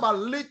 We're talking about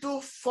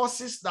little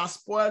forces that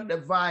spoil the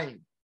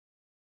vine.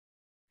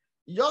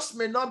 Yours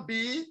may not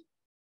be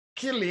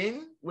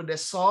killing with a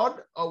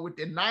sword or with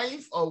a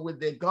knife or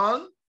with a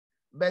gun,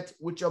 but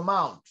with your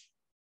mouth.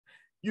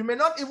 You may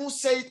not even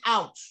say it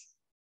out,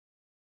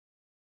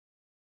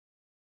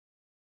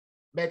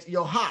 but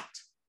your heart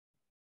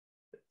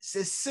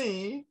says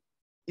sin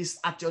is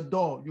at your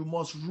door. You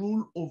must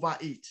rule over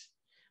it.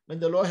 May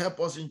the Lord help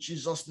us in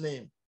Jesus'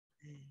 name.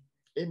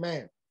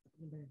 Amen.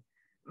 Amen.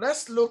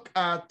 Let's look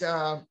at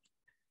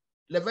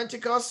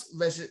Leviticus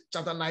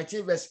chapter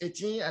 19, verse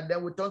 18, and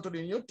then we turn to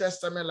the New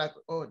Testament like,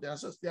 oh, there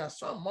are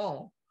some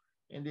more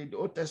in the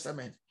Old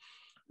Testament.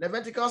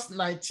 Leviticus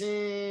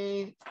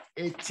 19,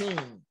 18.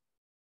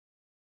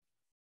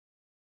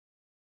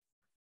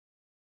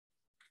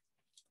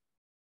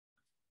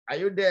 Are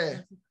you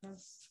there?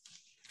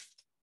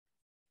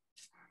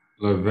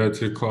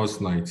 Leviticus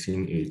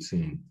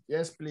 19:18.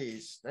 Yes,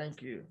 please.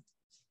 Thank you.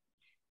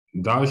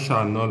 Thou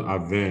shalt not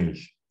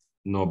avenge,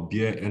 nor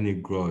bear any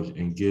grudge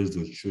against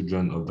the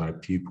children of thy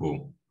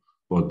people,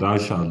 but thou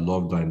shalt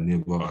love thy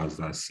neighbor as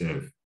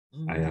thyself.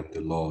 I am the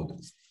Lord.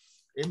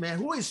 Amen.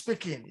 Who is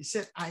speaking? He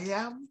said, I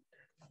am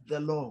the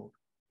Lord.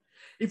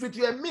 If it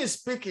were me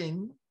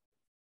speaking,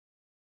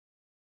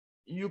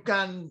 you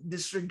can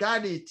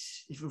disregard it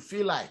if you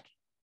feel like.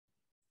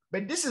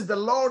 But this is the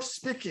Lord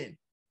speaking.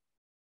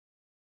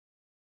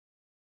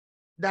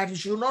 That you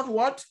should not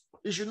what?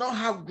 You should not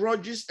have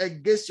grudges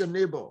against your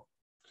neighbor.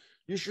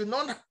 You should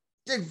not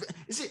take,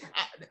 you see,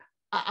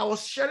 I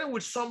was sharing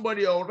with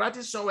somebody or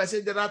writing somewhere, I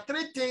said there are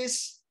three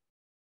things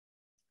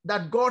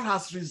that God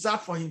has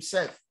reserved for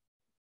himself.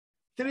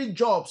 3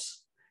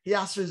 jobs he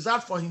has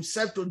reserved for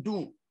himself to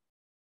do.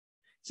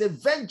 Say,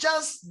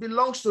 vengeance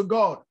belongs to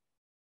God.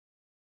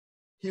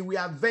 He will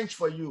avenge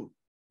for you.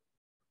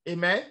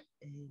 Amen?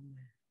 Amen.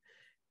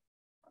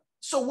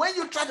 So when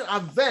you try to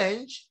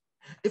avenge,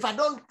 if I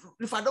don't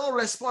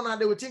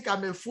respond, they will think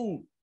I'm a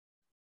fool.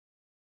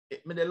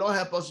 May the Lord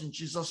help us in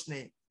Jesus'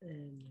 name.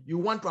 Amen. You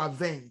want to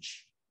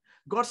avenge.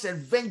 God said,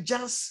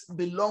 vengeance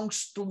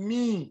belongs to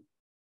me.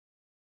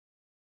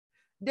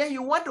 Then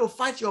you want to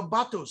fight your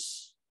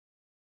battles.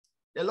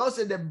 The Lord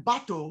said the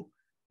battle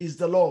is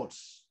the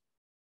Lord's.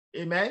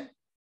 Amen.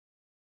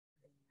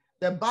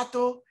 The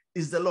battle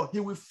is the Lord. He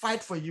will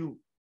fight for you.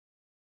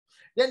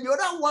 Then the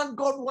other one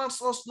God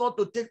wants us not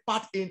to take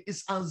part in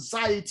is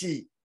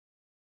anxiety.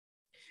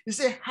 He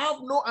said, have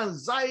no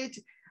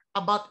anxiety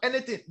about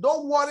anything.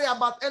 Don't worry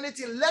about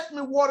anything. Let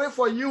me worry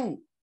for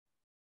you.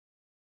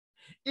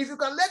 If you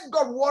can let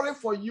God worry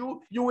for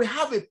you, you will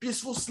have a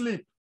peaceful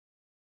sleep.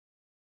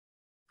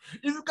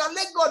 If you can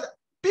let God,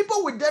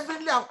 people will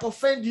definitely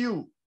offend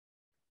you.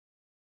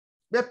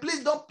 But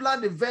please don't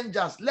plan the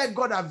vengeance. Let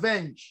God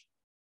avenge.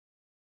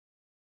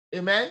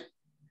 Amen.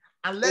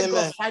 And let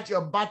God fight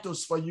your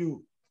battles for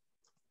you.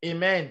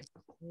 Amen.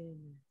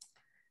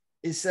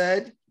 He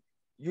said,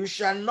 you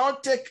shall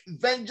not take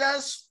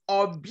vengeance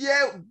or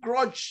bear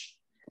grudge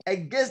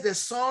against the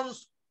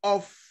sons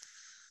of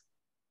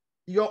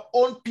your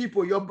own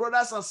people, your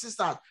brothers and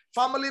sisters,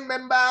 family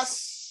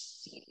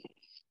members,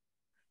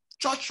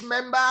 church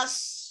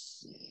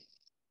members,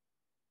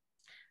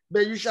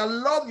 but you shall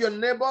love your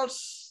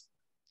neighbors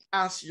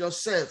as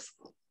yourself.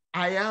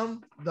 I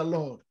am the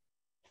Lord.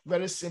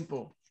 Very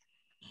simple.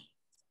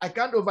 I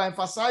can't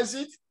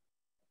overemphasize it.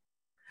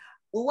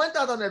 We went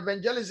out on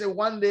evangelism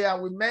one day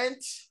and we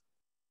met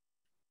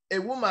a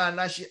woman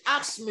and she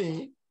asked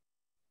me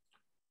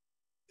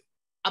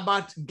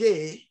about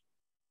gay,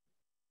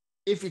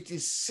 if it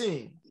is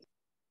sin.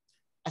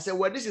 I said,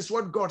 well, this is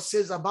what God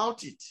says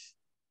about it.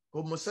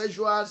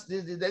 Homosexuals,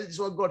 this is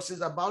what God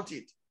says about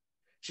it.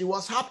 She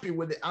was happy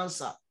with the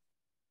answer.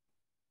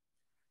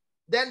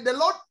 Then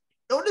the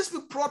Holy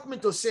Spirit brought me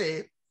to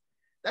say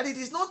that it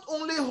is not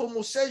only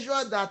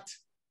homosexuals that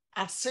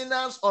are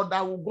sinners or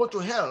that will go to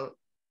hell,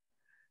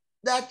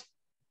 that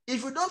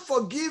if you don't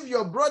forgive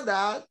your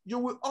brother, you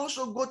will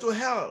also go to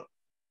hell.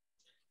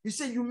 You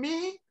say, you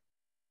mean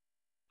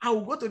I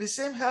will go to the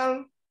same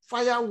hell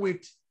fire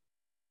with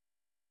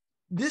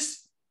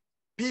these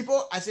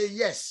people? I say,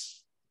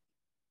 yes.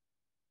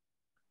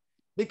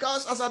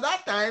 Because as at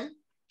that time,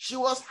 she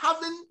was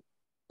having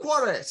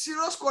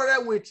serious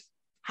quarrel with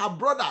her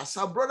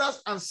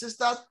brothers and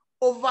sisters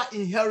over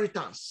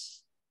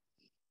inheritance.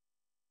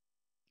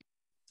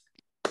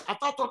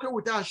 After talking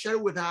with her,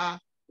 sharing with her,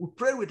 we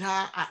prayed with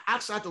her, I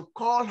asked her to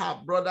call her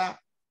brother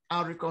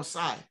and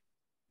reconcile.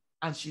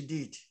 And she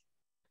did.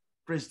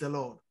 Praise the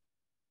Lord.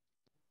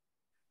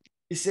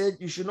 He said,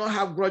 you should not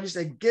have grudges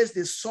against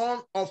the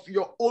son of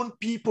your own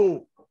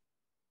people.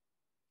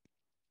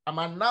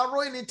 I'm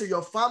narrowing it to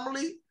your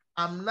family.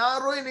 I'm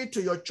narrowing it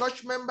to your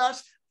church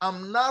members.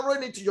 I'm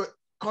narrowing it to your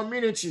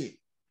community.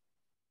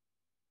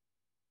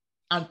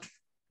 And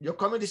your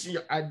community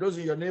are those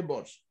in your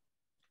neighbors.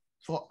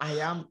 For I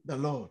am the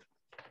Lord.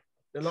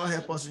 The Lord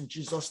help us in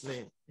Jesus'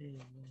 name.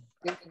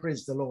 Amen.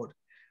 Praise the Lord.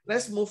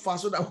 Let's move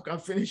fast so that we can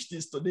finish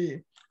this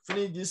today.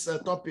 Finish this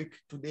topic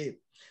today.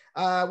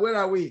 Where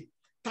are we?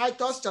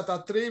 Titus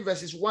chapter 3,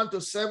 verses 1 to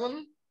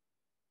 7.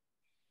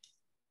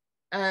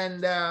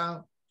 And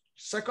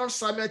 2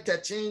 Samuel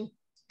 13,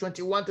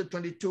 21 to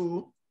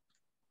 22.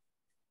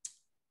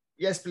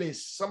 Yes,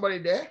 please. Somebody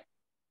there?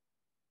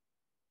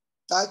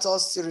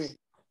 Titus 3.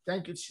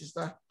 Thank you,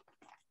 sister.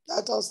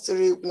 Titus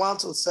 3, 1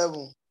 to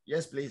 7.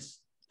 Yes, please.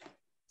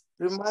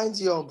 Remind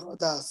your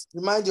brothers,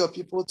 remind your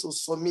people to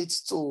submit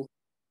to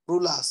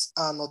rulers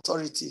and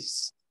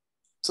authorities,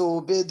 to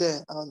obey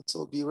them and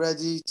to be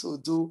ready to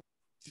do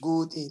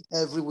good in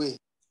every way.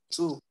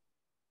 2,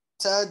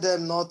 tell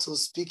them not to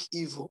speak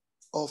evil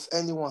of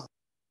anyone,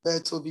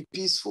 but to be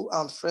peaceful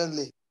and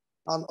friendly,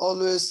 and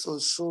always to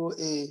show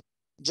a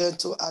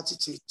gentle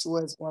attitude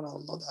towards one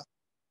another.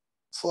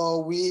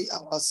 For we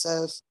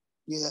ourselves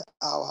were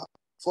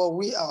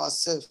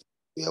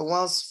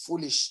once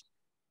foolish,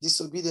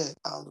 disobedient,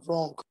 and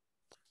wrong.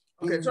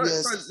 Okay, sorry.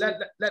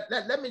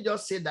 Let me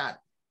just say that.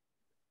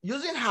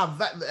 Using her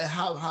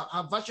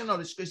version of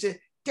the scripture,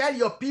 tell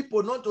your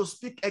people not to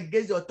speak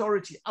against the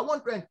authority. I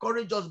want to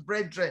encourage us,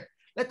 brethren.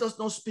 Let us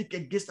not speak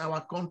against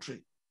our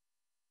country.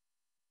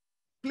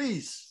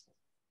 Please.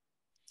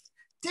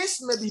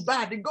 This may be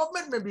bad. The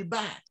government may be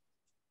bad.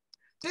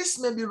 This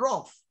may be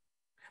rough.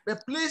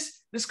 But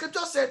please, the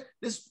scripture said,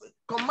 this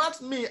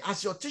commands me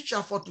as your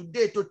teacher for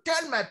today to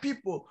tell my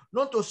people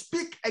not to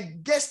speak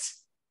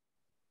against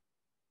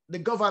the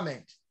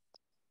government,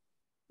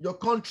 your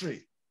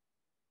country.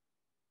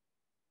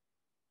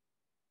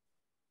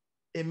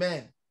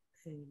 Amen.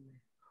 Amen.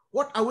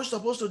 What are we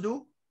supposed to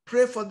do?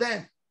 Pray for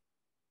them.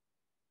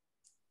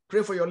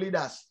 Pray for your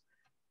leaders.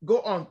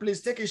 Go on,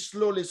 please take it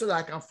slowly so that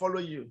I can follow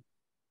you.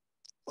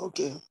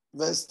 Okay,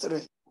 verse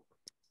 3.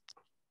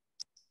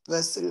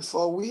 Verse 3,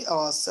 for we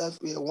ourselves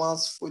were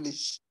once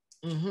foolish,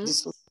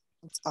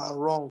 disobedient and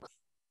wrong.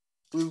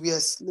 We were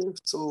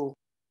slaves to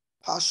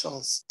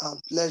passions and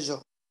pleasure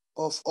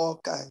of all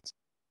kinds.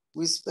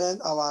 We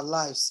spend our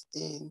lives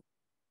in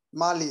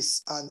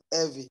malice and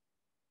envy.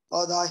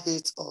 Others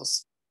hate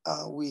us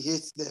and we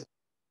hate them.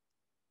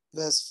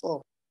 Verse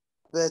 4,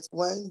 but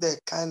when the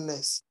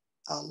kindness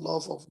and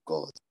love of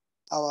God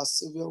our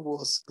Savior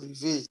was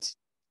revealed.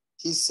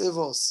 He saved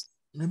us.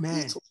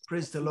 Amen.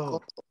 Praise the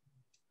Lord.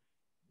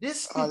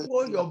 These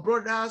people, your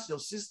brothers, your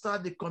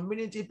sisters, the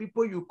community,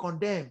 people you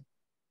condemn,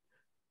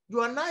 you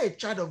are now a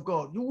child of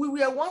God. We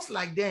were once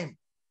like them.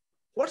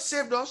 What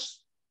saved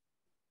us?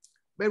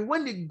 But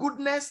when the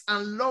goodness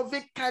and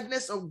loving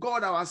kindness of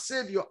God, our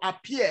Savior,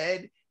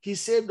 appeared, he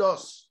saved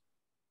us.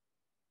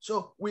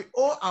 So we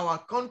owe our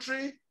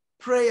country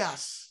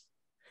prayers.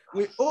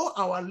 We owe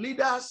our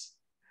leaders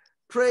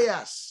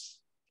prayers.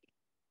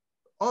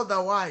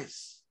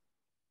 Otherwise,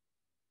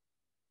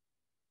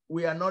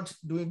 we are not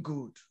doing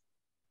good.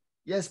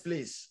 Yes,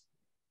 please.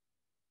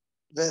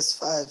 Verse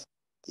 5,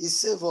 he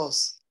saved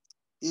us.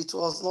 It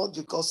was not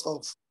because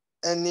of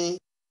any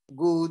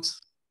good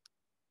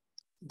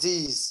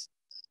deeds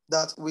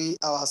that we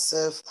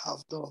ourselves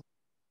have done,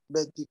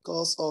 but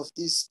because of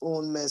his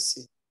own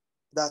mercy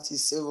that he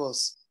saved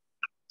us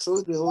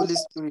through the Holy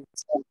Spirit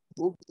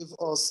who gave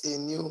us a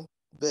new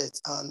birth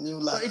and new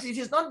life. So it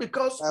is not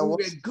because we were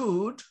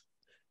good,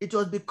 it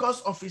was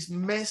because of his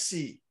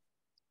mercy.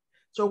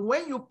 So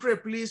when you pray,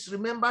 please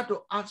remember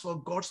to ask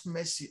for God's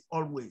mercy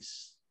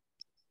always.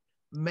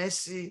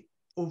 Mercy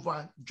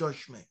over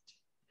judgment.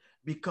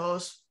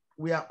 Because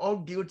we are all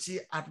guilty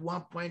at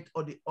one point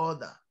or the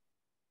other.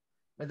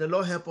 May the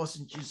Lord help us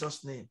in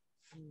Jesus' name.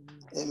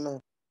 Amen.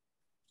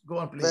 Go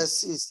on, please. Verse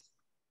 6.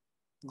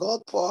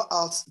 God poured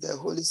out the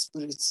Holy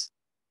Spirit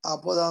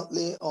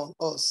abundantly on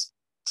us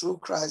through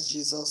Christ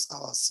Jesus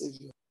our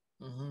Savior.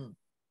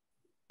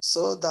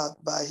 So that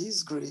by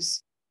his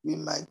grace we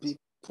might be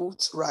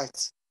put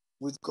right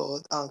with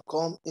God and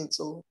come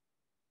into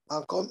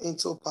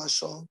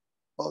passion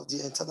of the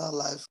eternal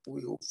life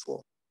we hope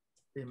for.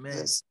 Amen.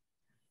 Yes.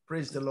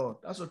 Praise the Lord.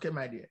 That's okay,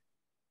 my dear.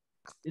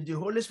 It's the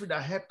Holy Spirit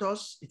that helped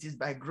us. It is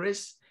by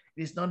grace.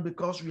 It is not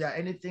because we are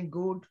anything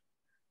good.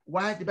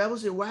 Why? The Bible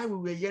says, while we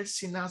were yet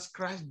sinners,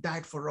 Christ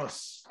died for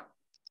us.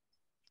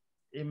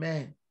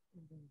 Amen.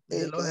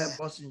 May the Lord help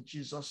us in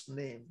Jesus'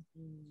 name.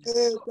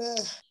 Amen.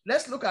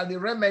 Let's look at the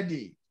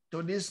remedy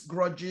to these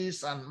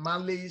grudges and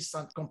malice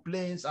and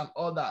complaints and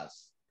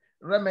others.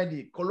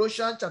 Remedy,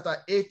 Colossians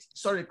chapter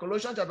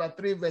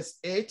 3, verse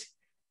 8,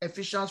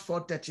 Ephesians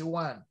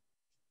 4:31.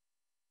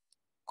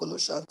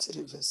 Colossians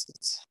 3,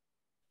 verse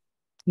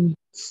 8.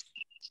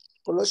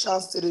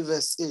 Colossians 3,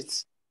 verse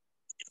 8.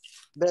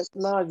 But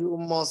now you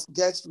must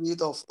get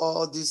rid of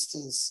all these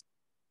things: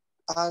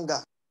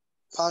 anger,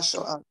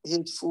 passion, and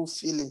hateful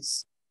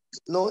feelings.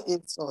 No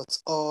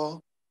insult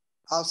or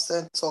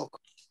absent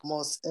talk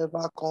must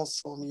ever come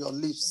from your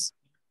lips.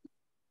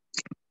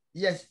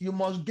 Yes, you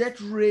must get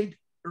rid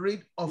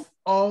of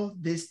all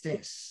these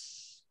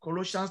things.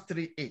 Colossians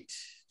 3:8.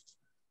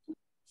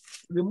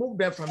 Remove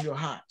them from your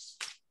heart.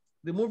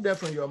 Remove them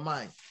from your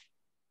mind.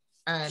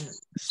 And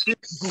speak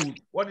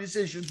good. What did it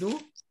say you should do?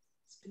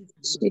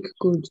 Speak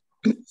good.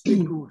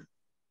 Speak good.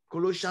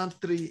 Colossians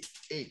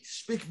 3:8.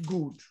 Speak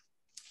good.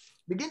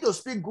 Begin to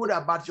speak good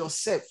about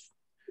yourself.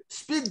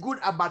 Speak good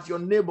about your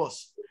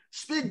neighbors.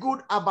 Speak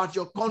good about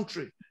your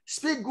country.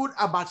 Speak good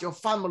about your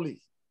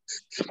family.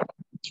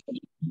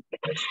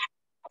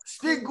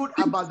 Speak good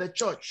about the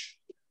church.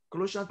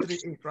 Colossians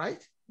 3:8,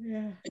 right?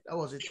 Yeah. That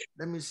was it.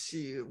 Let me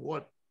see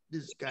what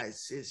this guy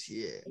says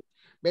here.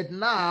 But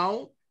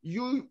now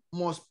you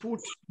must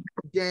put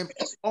them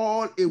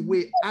all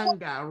away: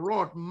 anger,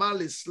 wrath,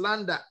 malice,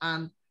 slander,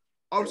 and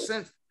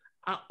obscene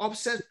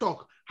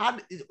talk.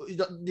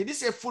 Did he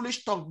say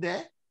foolish talk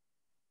there?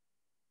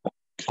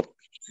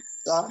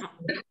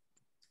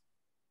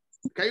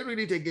 Can you read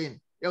it again?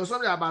 There was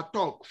something about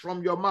talk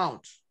from your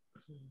mouth.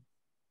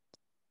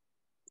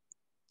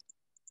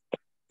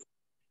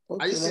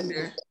 Okay, are you still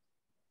there?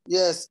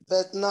 Yes,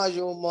 but now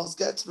you must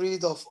get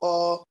rid of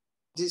all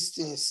these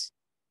things: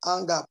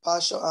 anger,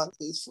 passion, and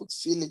hateful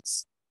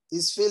feelings.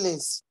 His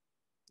feelings,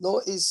 no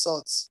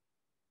insults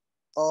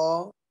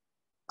or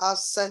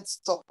absent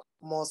talk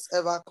must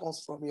ever come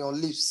from your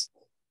lips.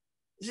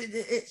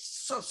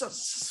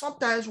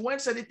 Sometimes when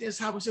certain things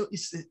happen, so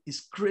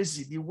it's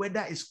crazy. The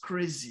weather is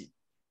crazy.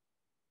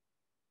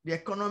 The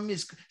economy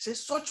is crazy.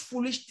 Such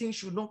foolish things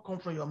should not come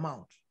from your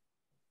mouth.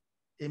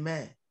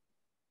 Amen.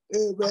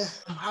 Amen.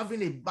 I'm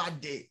having a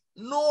bad day.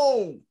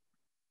 No.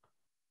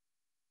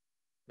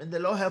 May the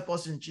Lord help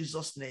us in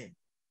Jesus' name.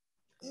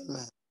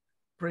 Amen.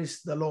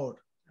 Praise the Lord.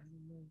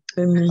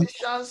 Amen.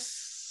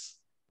 Ephesians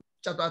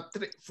chapter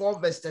 4,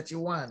 verse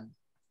 31.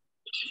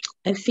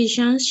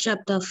 Ephesians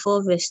chapter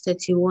 4, verse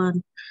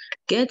 31.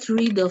 Get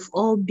rid of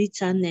all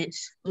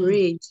bitterness,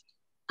 rage,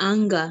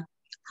 anger,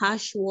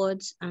 harsh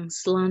words, and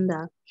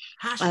slander.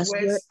 Harsh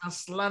words and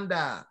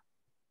slander.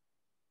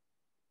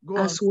 Go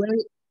on.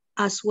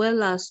 As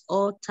well as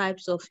all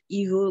types of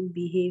evil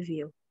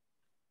behavior.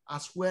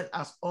 As well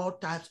as all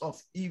types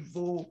of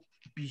evil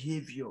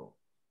behavior.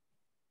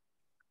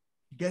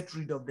 Get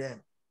rid of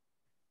them.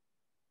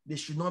 They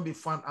should not be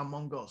found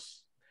among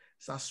us.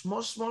 So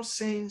small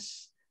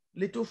sins,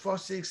 little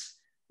foxes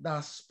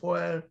that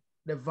spoil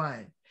the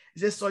vine.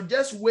 It's a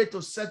suggest way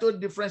to settle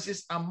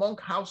differences among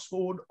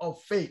household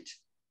of faith.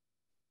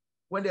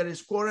 When there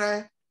is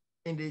quarrel,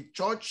 in the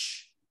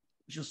church,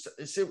 we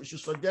should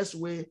suggest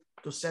way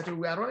to settle.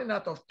 We are running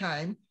out of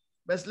time,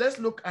 but let's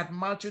look at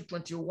Matthew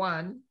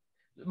 21,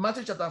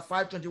 Matthew chapter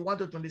 5, 21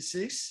 to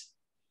 26,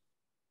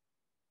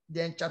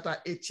 then chapter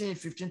 18,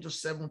 15 to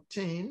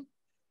 17,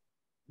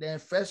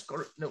 then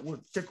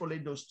we'll take only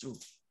those two.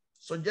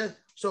 So there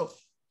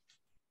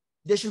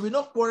should be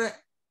no quarrel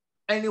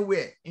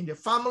anywhere, in the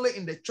family,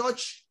 in the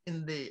church,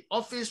 in the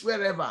office,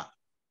 wherever.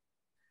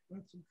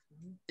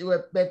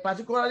 But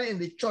particularly in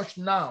the church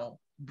now,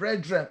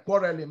 brethren,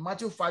 quarreling.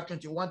 Matthew 5,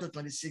 21 to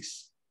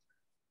 26.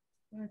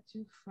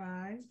 Matthew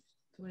 5,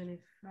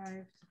 25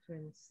 to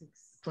 26.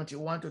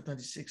 21 to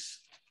 26.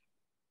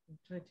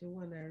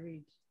 21, I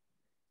read.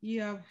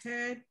 You have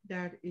heard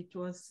that it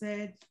was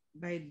said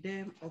by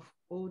them of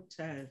old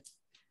time,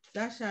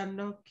 thou shalt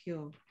not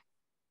kill,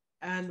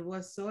 and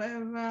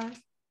whosoever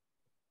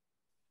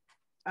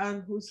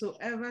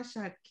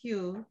shall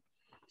kill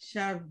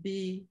shall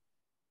be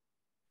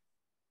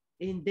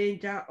in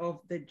danger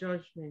of the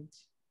judgment.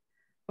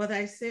 But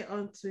I say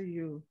unto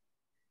you,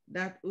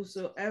 that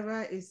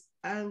whosoever is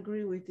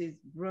angry with his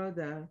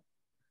brother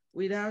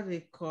without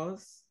a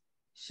cause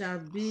shall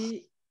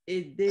be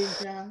in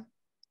danger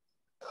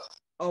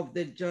of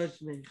the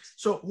judgment.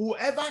 So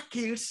whoever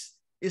kills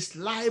is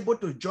liable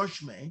to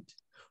judgment.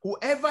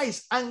 Whoever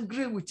is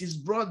angry with his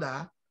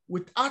brother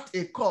without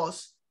a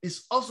cause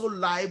is also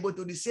liable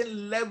to the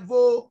same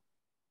level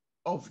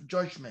of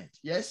judgment.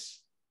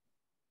 Yes?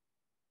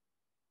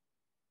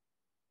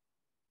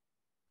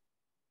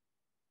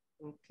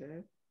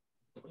 Okay.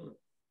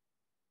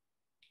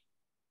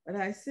 But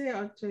I say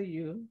unto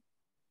you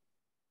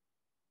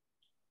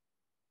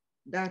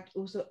that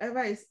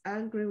whosoever is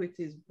angry with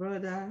his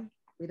brother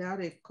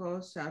without a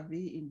cause shall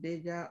be in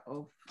danger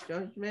of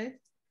judgment,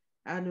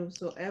 and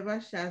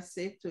whosoever shall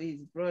say to his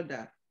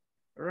brother,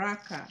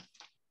 Raka,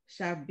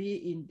 shall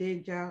be in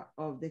danger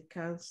of the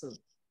council.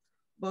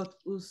 But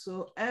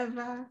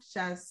whosoever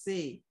shall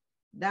say,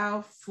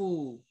 thou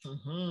fool,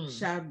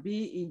 shall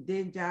be in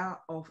danger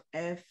of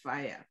air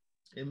fire.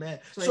 Amen.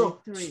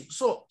 23.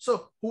 So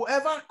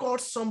whoever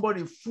calls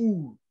somebody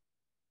fool,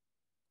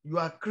 you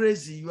are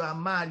crazy, you are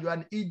mad, you are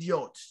an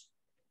idiot,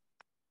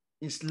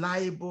 is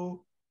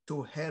liable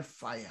to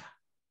hellfire.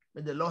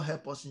 May the Lord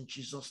help us in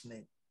Jesus'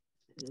 name.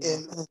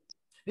 Amen.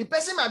 The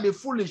person might be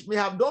foolish, may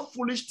have done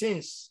foolish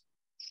things,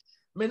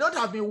 may not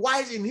have been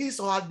wise in his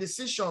or her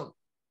decision,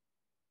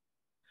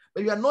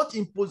 but you are not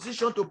in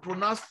position to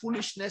pronounce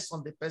foolishness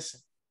on the person,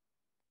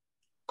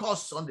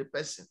 curse on the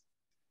person.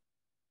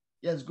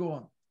 Yes, go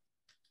on.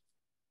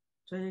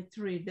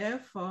 23.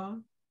 Therefore,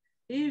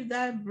 if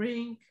thou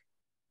bring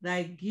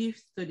thy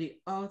gift to the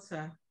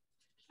altar,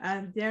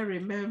 and there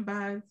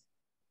remembered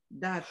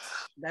that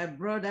thy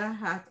brother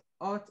hath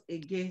aught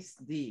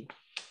against thee,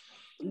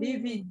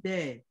 leave it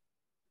there,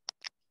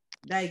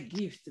 thy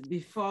gift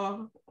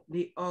before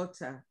the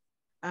altar,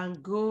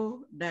 and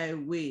go thy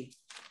way,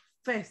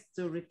 first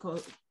to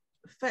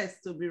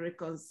be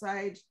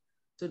reconciled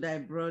to thy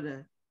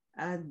brother,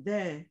 and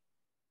then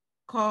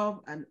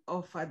come and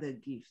offer the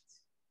gift.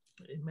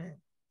 Amen.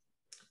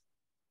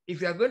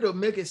 If you are going to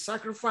make a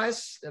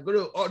sacrifice, you're going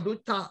to do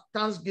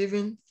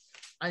thanksgiving,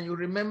 and you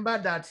remember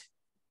that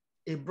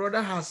a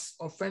brother has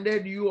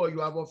offended you or you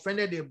have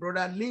offended a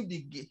brother, leave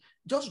the gift.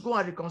 Just go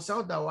and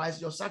reconcile.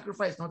 Otherwise, your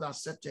sacrifice is not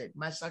accepted.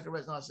 My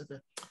sacrifice is not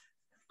accepted.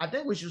 I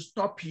think we should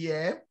stop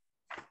here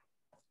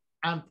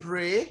and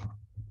pray,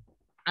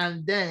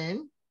 and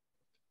then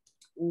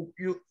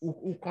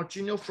we'll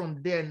continue from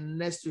there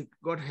next week,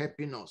 God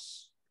helping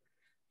us.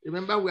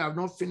 Remember, we have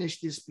not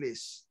finished this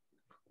place.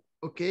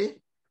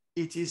 Okay?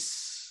 It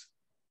is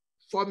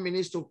 4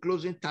 minutes to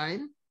closing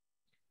time.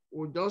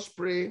 We'll just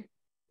pray.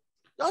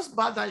 Just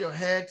bow down your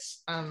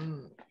heads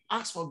and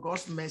ask for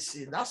God's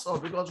mercy. That's all,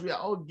 because we are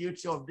all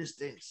guilty of these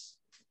things.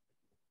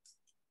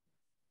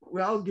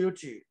 We are all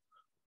guilty.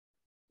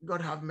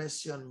 God, have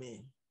mercy on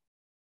me.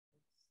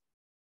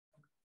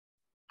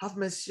 Have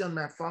mercy on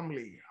my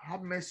family.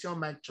 Have mercy on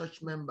my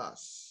church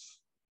members.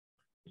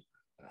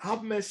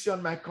 Have mercy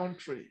on my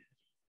country.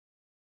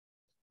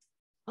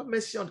 Have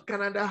mercy on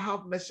Canada.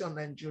 Have mercy on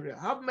Nigeria.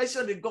 Have mercy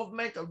on the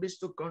government of these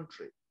two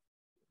countries.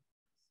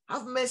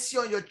 Have mercy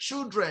on your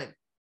children.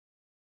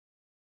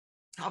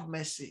 Have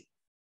mercy.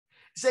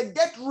 He said,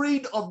 get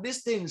rid of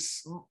these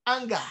things: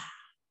 anger,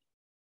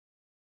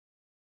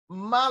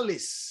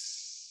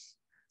 malice,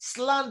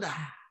 slander.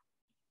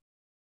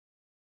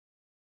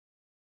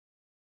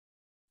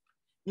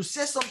 You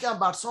say something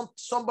about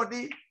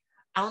somebody,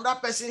 another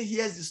person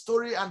hears the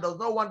story and does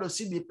not want to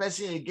see the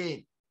person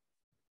again.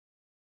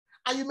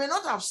 And you may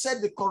not have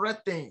said the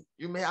correct thing.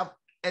 You may have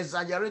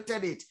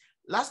exaggerated it.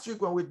 Last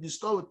week when we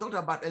discussed, we talked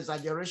about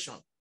exaggeration.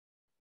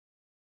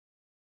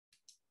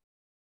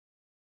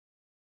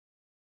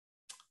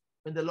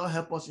 May the Lord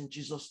help us in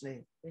Jesus'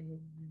 name.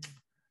 Amen.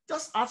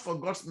 Just ask for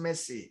God's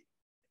mercy.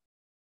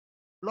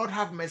 Lord,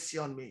 have mercy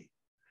on me.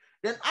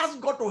 Then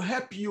ask God to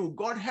help you.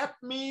 God, help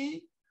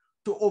me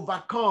to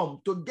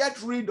overcome, to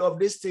get rid of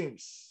these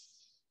things.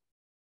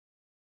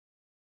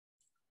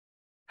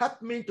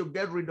 Help me to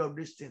get rid of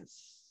these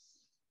things.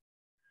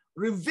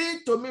 Reveal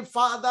to me,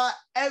 Father,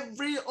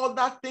 every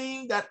other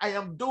thing that I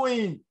am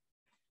doing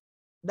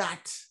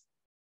that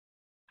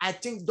I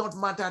think don't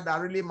matter,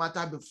 that really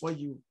matter before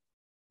you.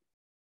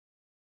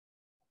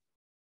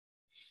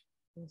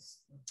 Yes.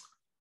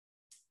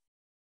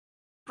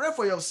 Pray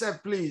for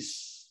yourself,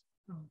 please.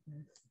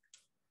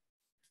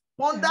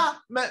 Ponder,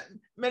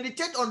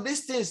 meditate on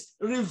these things,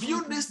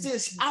 review these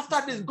things.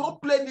 After this, go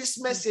play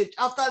this message.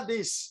 After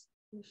this,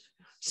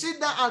 sit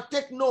down and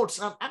take notes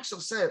and ask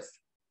yourself,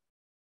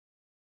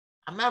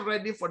 am I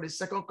ready for the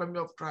second coming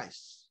of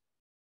Christ?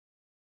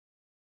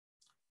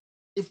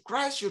 If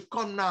Christ should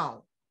come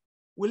now,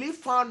 will he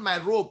find my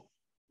robe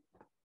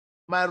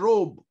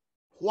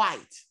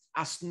white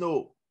as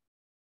snow?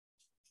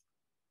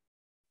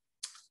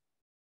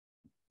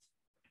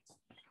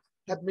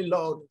 Help me,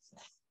 Lord.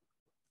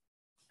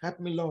 Help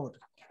me, Lord.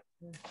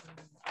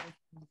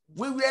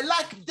 We were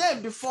like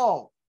them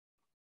before.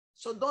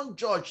 So don't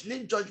judge.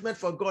 Leave judgment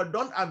for God.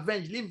 Don't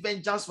avenge. Leave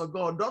vengeance for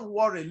God. Don't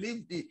worry.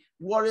 Leave the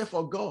worry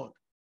for God.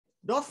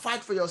 Don't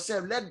fight for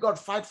yourself. Let God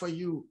fight for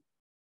you.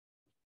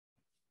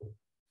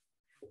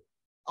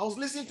 I was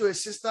listening to a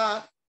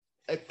sister,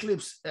 a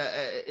clip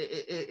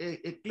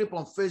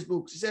on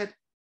Facebook. She said,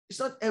 it's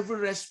not every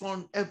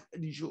response,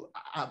 every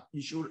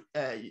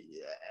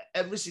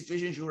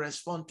situation you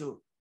respond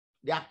to.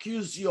 They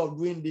accuse you of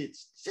doing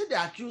this. Say they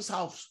accuse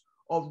her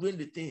of doing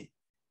the thing.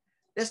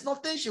 There's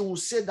nothing she will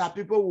say that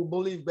people will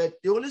believe, but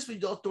the Holy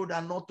Spirit just told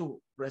her not to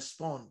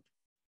respond.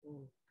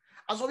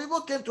 And some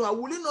people came to her,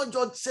 will you not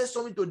just say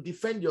something to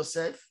defend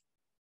yourself?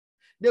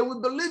 They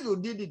will believe you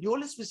did it. The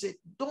Holy Spirit said,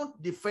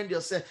 don't defend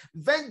yourself.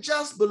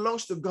 Vengeance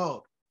belongs to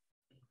God.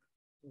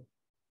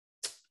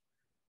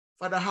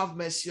 Father, have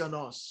mercy on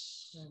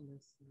us.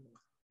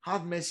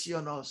 Have mercy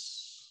on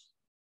us.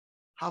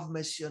 Have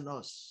mercy on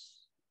us.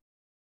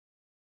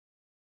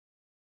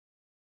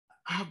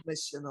 Have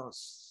mercy on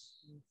us.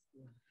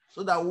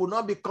 So that we will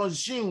not be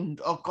consumed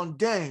or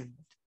condemned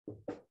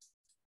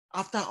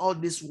after all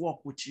this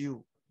work with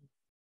you.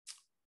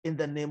 In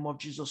the name of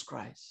Jesus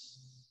Christ.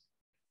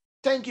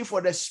 Thank you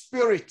for the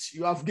spirit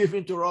you have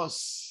given to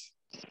us.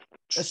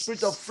 The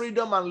spirit of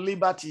freedom and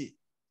liberty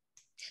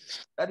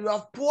that you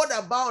have poured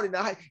about in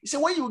our heart. You say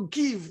when you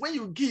give,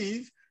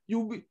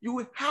 you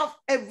will have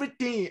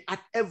everything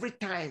at every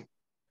time.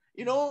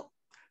 You know,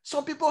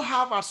 some people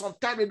have at some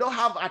time, they don't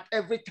have at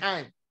every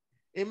time.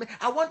 Amen.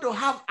 I want to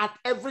have at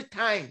every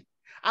time.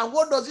 And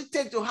what does it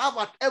take to have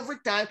at every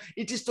time?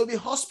 It is to be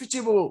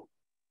hospitable.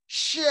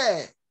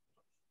 Share.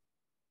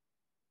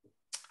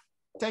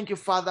 Thank you,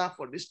 Father,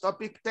 for this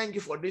topic. Thank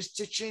you for this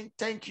teaching.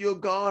 Thank you,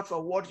 God,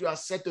 for what you are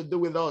set to do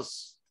with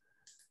us.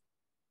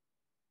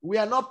 We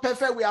are not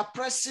perfect. We are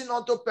pressing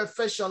on to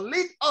perfection.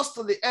 Lead us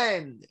to the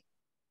end.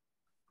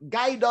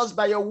 Guide us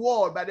by your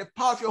word, by the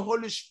power of your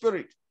Holy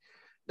Spirit,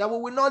 that we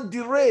will not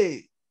derail.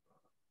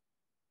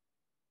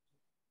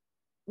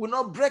 We will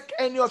not break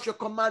any of your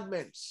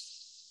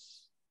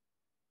commandments.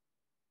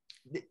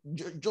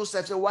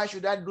 Joseph said, why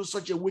should I do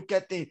such a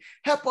wicked thing?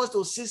 Help us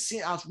to see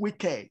sin as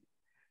wicked.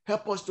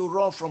 Help us to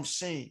run from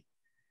sin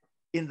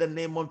in the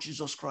name of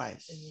Jesus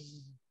Christ.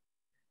 Amen.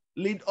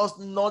 Lead us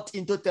not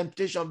into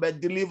temptation,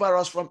 but deliver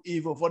us from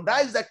evil. For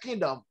that is the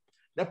kingdom,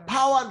 the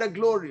power and the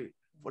glory.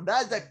 For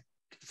that is the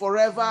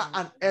forever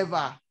and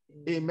ever.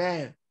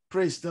 Amen.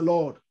 Praise the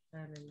Lord.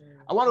 Amen.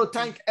 I want to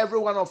thank every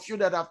one of you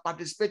that have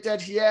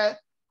participated here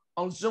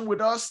on Zoom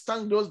with us.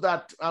 Thank those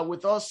that are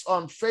with us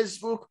on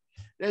Facebook.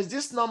 There's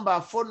this number,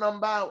 phone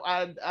number,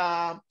 and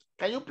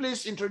can you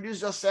please introduce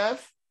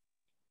yourself?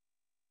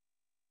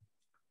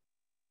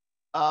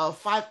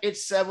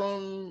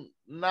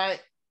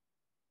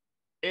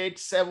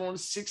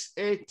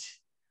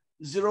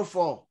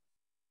 587-987-6804.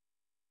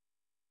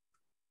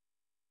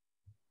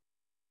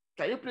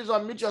 Can you please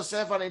unmute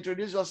yourself and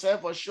introduce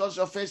yourself or show us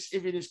your face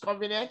if it is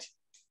convenient?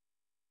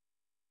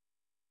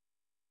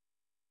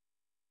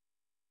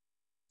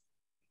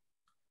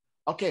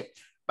 Okay.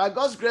 By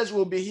God's grace,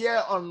 we'll be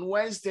here on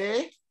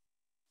Wednesday.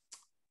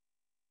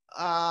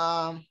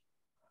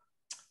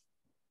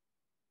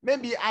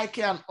 Maybe I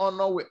can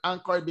honor with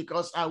anchor it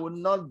because I will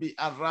not be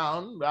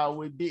around. I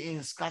will be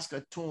in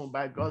Saskatoon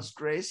by God's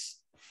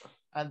grace.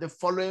 And the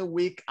following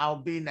week, I'll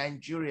be in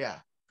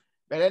Nigeria.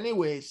 But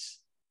anyways,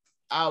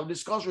 I'll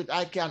discuss with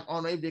Ike and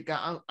honor if they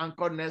can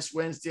anchor next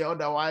Wednesday.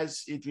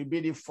 Otherwise, it will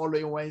be the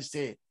following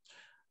Wednesday.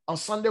 On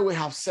Sunday, we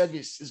have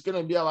service. It's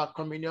going to be our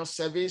communion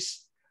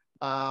service,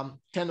 10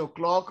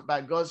 o'clock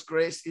by God's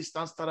grace,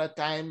 Eastern Standard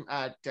Time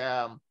at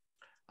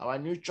our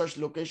new church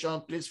location.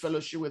 Please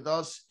fellowship with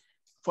us.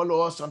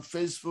 Follow us on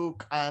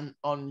Facebook and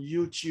on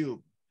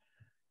YouTube.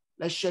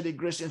 Let's share the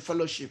grace and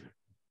fellowship.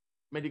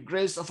 May the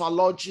grace of our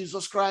Lord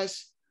Jesus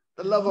Christ,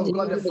 the love of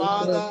God the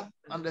Father,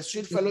 and the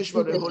sweet fellowship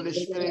of the Holy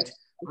Spirit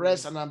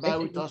rest and abide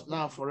with us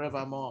now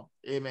forevermore.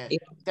 Amen.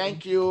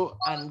 Thank you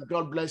and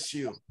God bless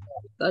you.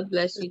 God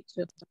bless you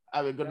too.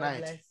 Have a good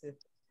night.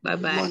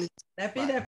 Bye-bye.